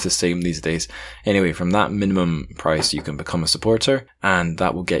basically worth the same these days. Anyway, from that minimum price, you can become a supporter, and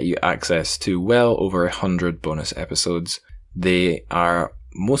that will get you access to well over 100 bonus episodes. They are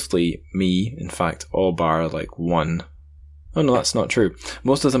mostly me, in fact, all bar like one. Oh no, that's not true.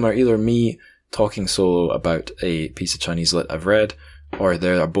 Most of them are either me talking solo about a piece of Chinese lit I've read, or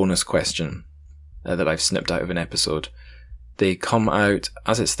they're a bonus question that I've snipped out of an episode. They come out,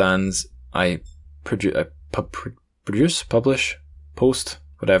 as it stands, I publish, post,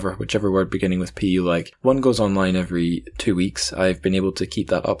 whatever, whichever word beginning with P you like. One goes online every 2 weeks. I've been able to keep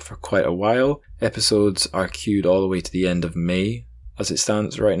that up for quite a while. Episodes are queued all the way to the end of May, as it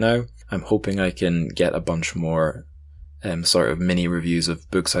stands right now. I'm hoping I can get a bunch more sort of mini reviews of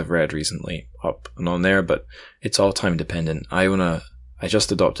books I've read recently up and on there, but it's all time dependent. I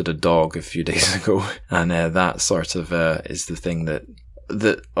just adopted a dog a few days ago, and that sort of is the thing that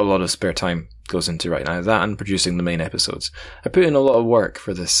a lot of spare time goes into right now. That and producing the main episodes. I put in a lot of work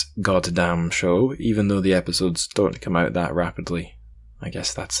for this goddamn show, even though the episodes don't come out that rapidly. I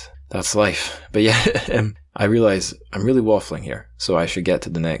guess that's life. But yeah, I realize I'm really waffling here, so I should get to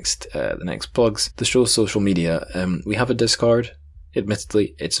the next plugs. The show's social media. We have a Discord.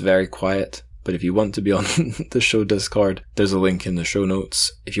 Admittedly, it's very quiet, but if you want to be on the show Discord, there's a link in the show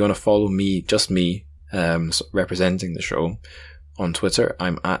notes. If you want to follow me, just me, representing the show, on Twitter,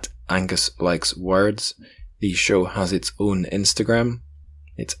 I'm at Angus Likes Words. The show has its own Instagram.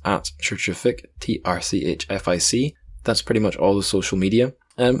 It's at Churchific, TRCHFIC. That's pretty much all the social media.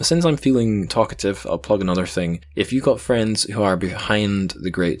 Since I'm feeling talkative, I'll plug another thing. If you've got friends who are behind the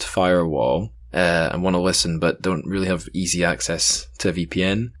Great Firewall and want to listen but don't really have easy access to a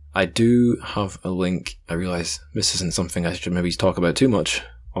VPN, I do have a link. I realise this isn't something I should maybe talk about too much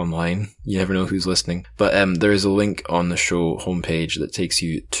online. You never know who's listening. But there is a link on the show homepage that takes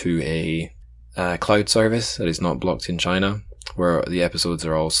you to a cloud service that is not blocked in China, where the episodes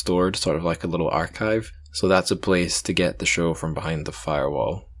are all stored, sort of like a little archive. So that's a place to get the show from behind the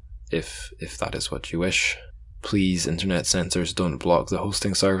firewall, if that is what you wish. Please, internet censors, don't block the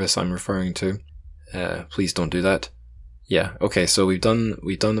hosting service I'm referring to. Please don't do that. Yeah, okay, so we've done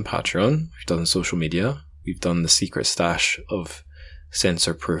the Patreon, we've done the social media, we've done the secret stash of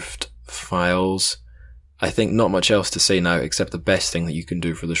censor-proofed files. I think not much else to say now except the best thing that you can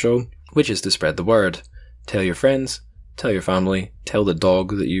do for the show, which is to spread the word. Tell your friends, tell your family, tell the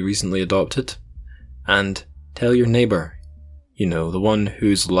dog that you recently adopted, and tell your neighbour. You know, the one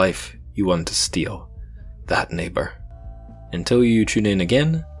whose life you want to steal. That neighbour. Until you tune in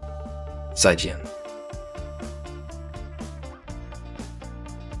again, 再见.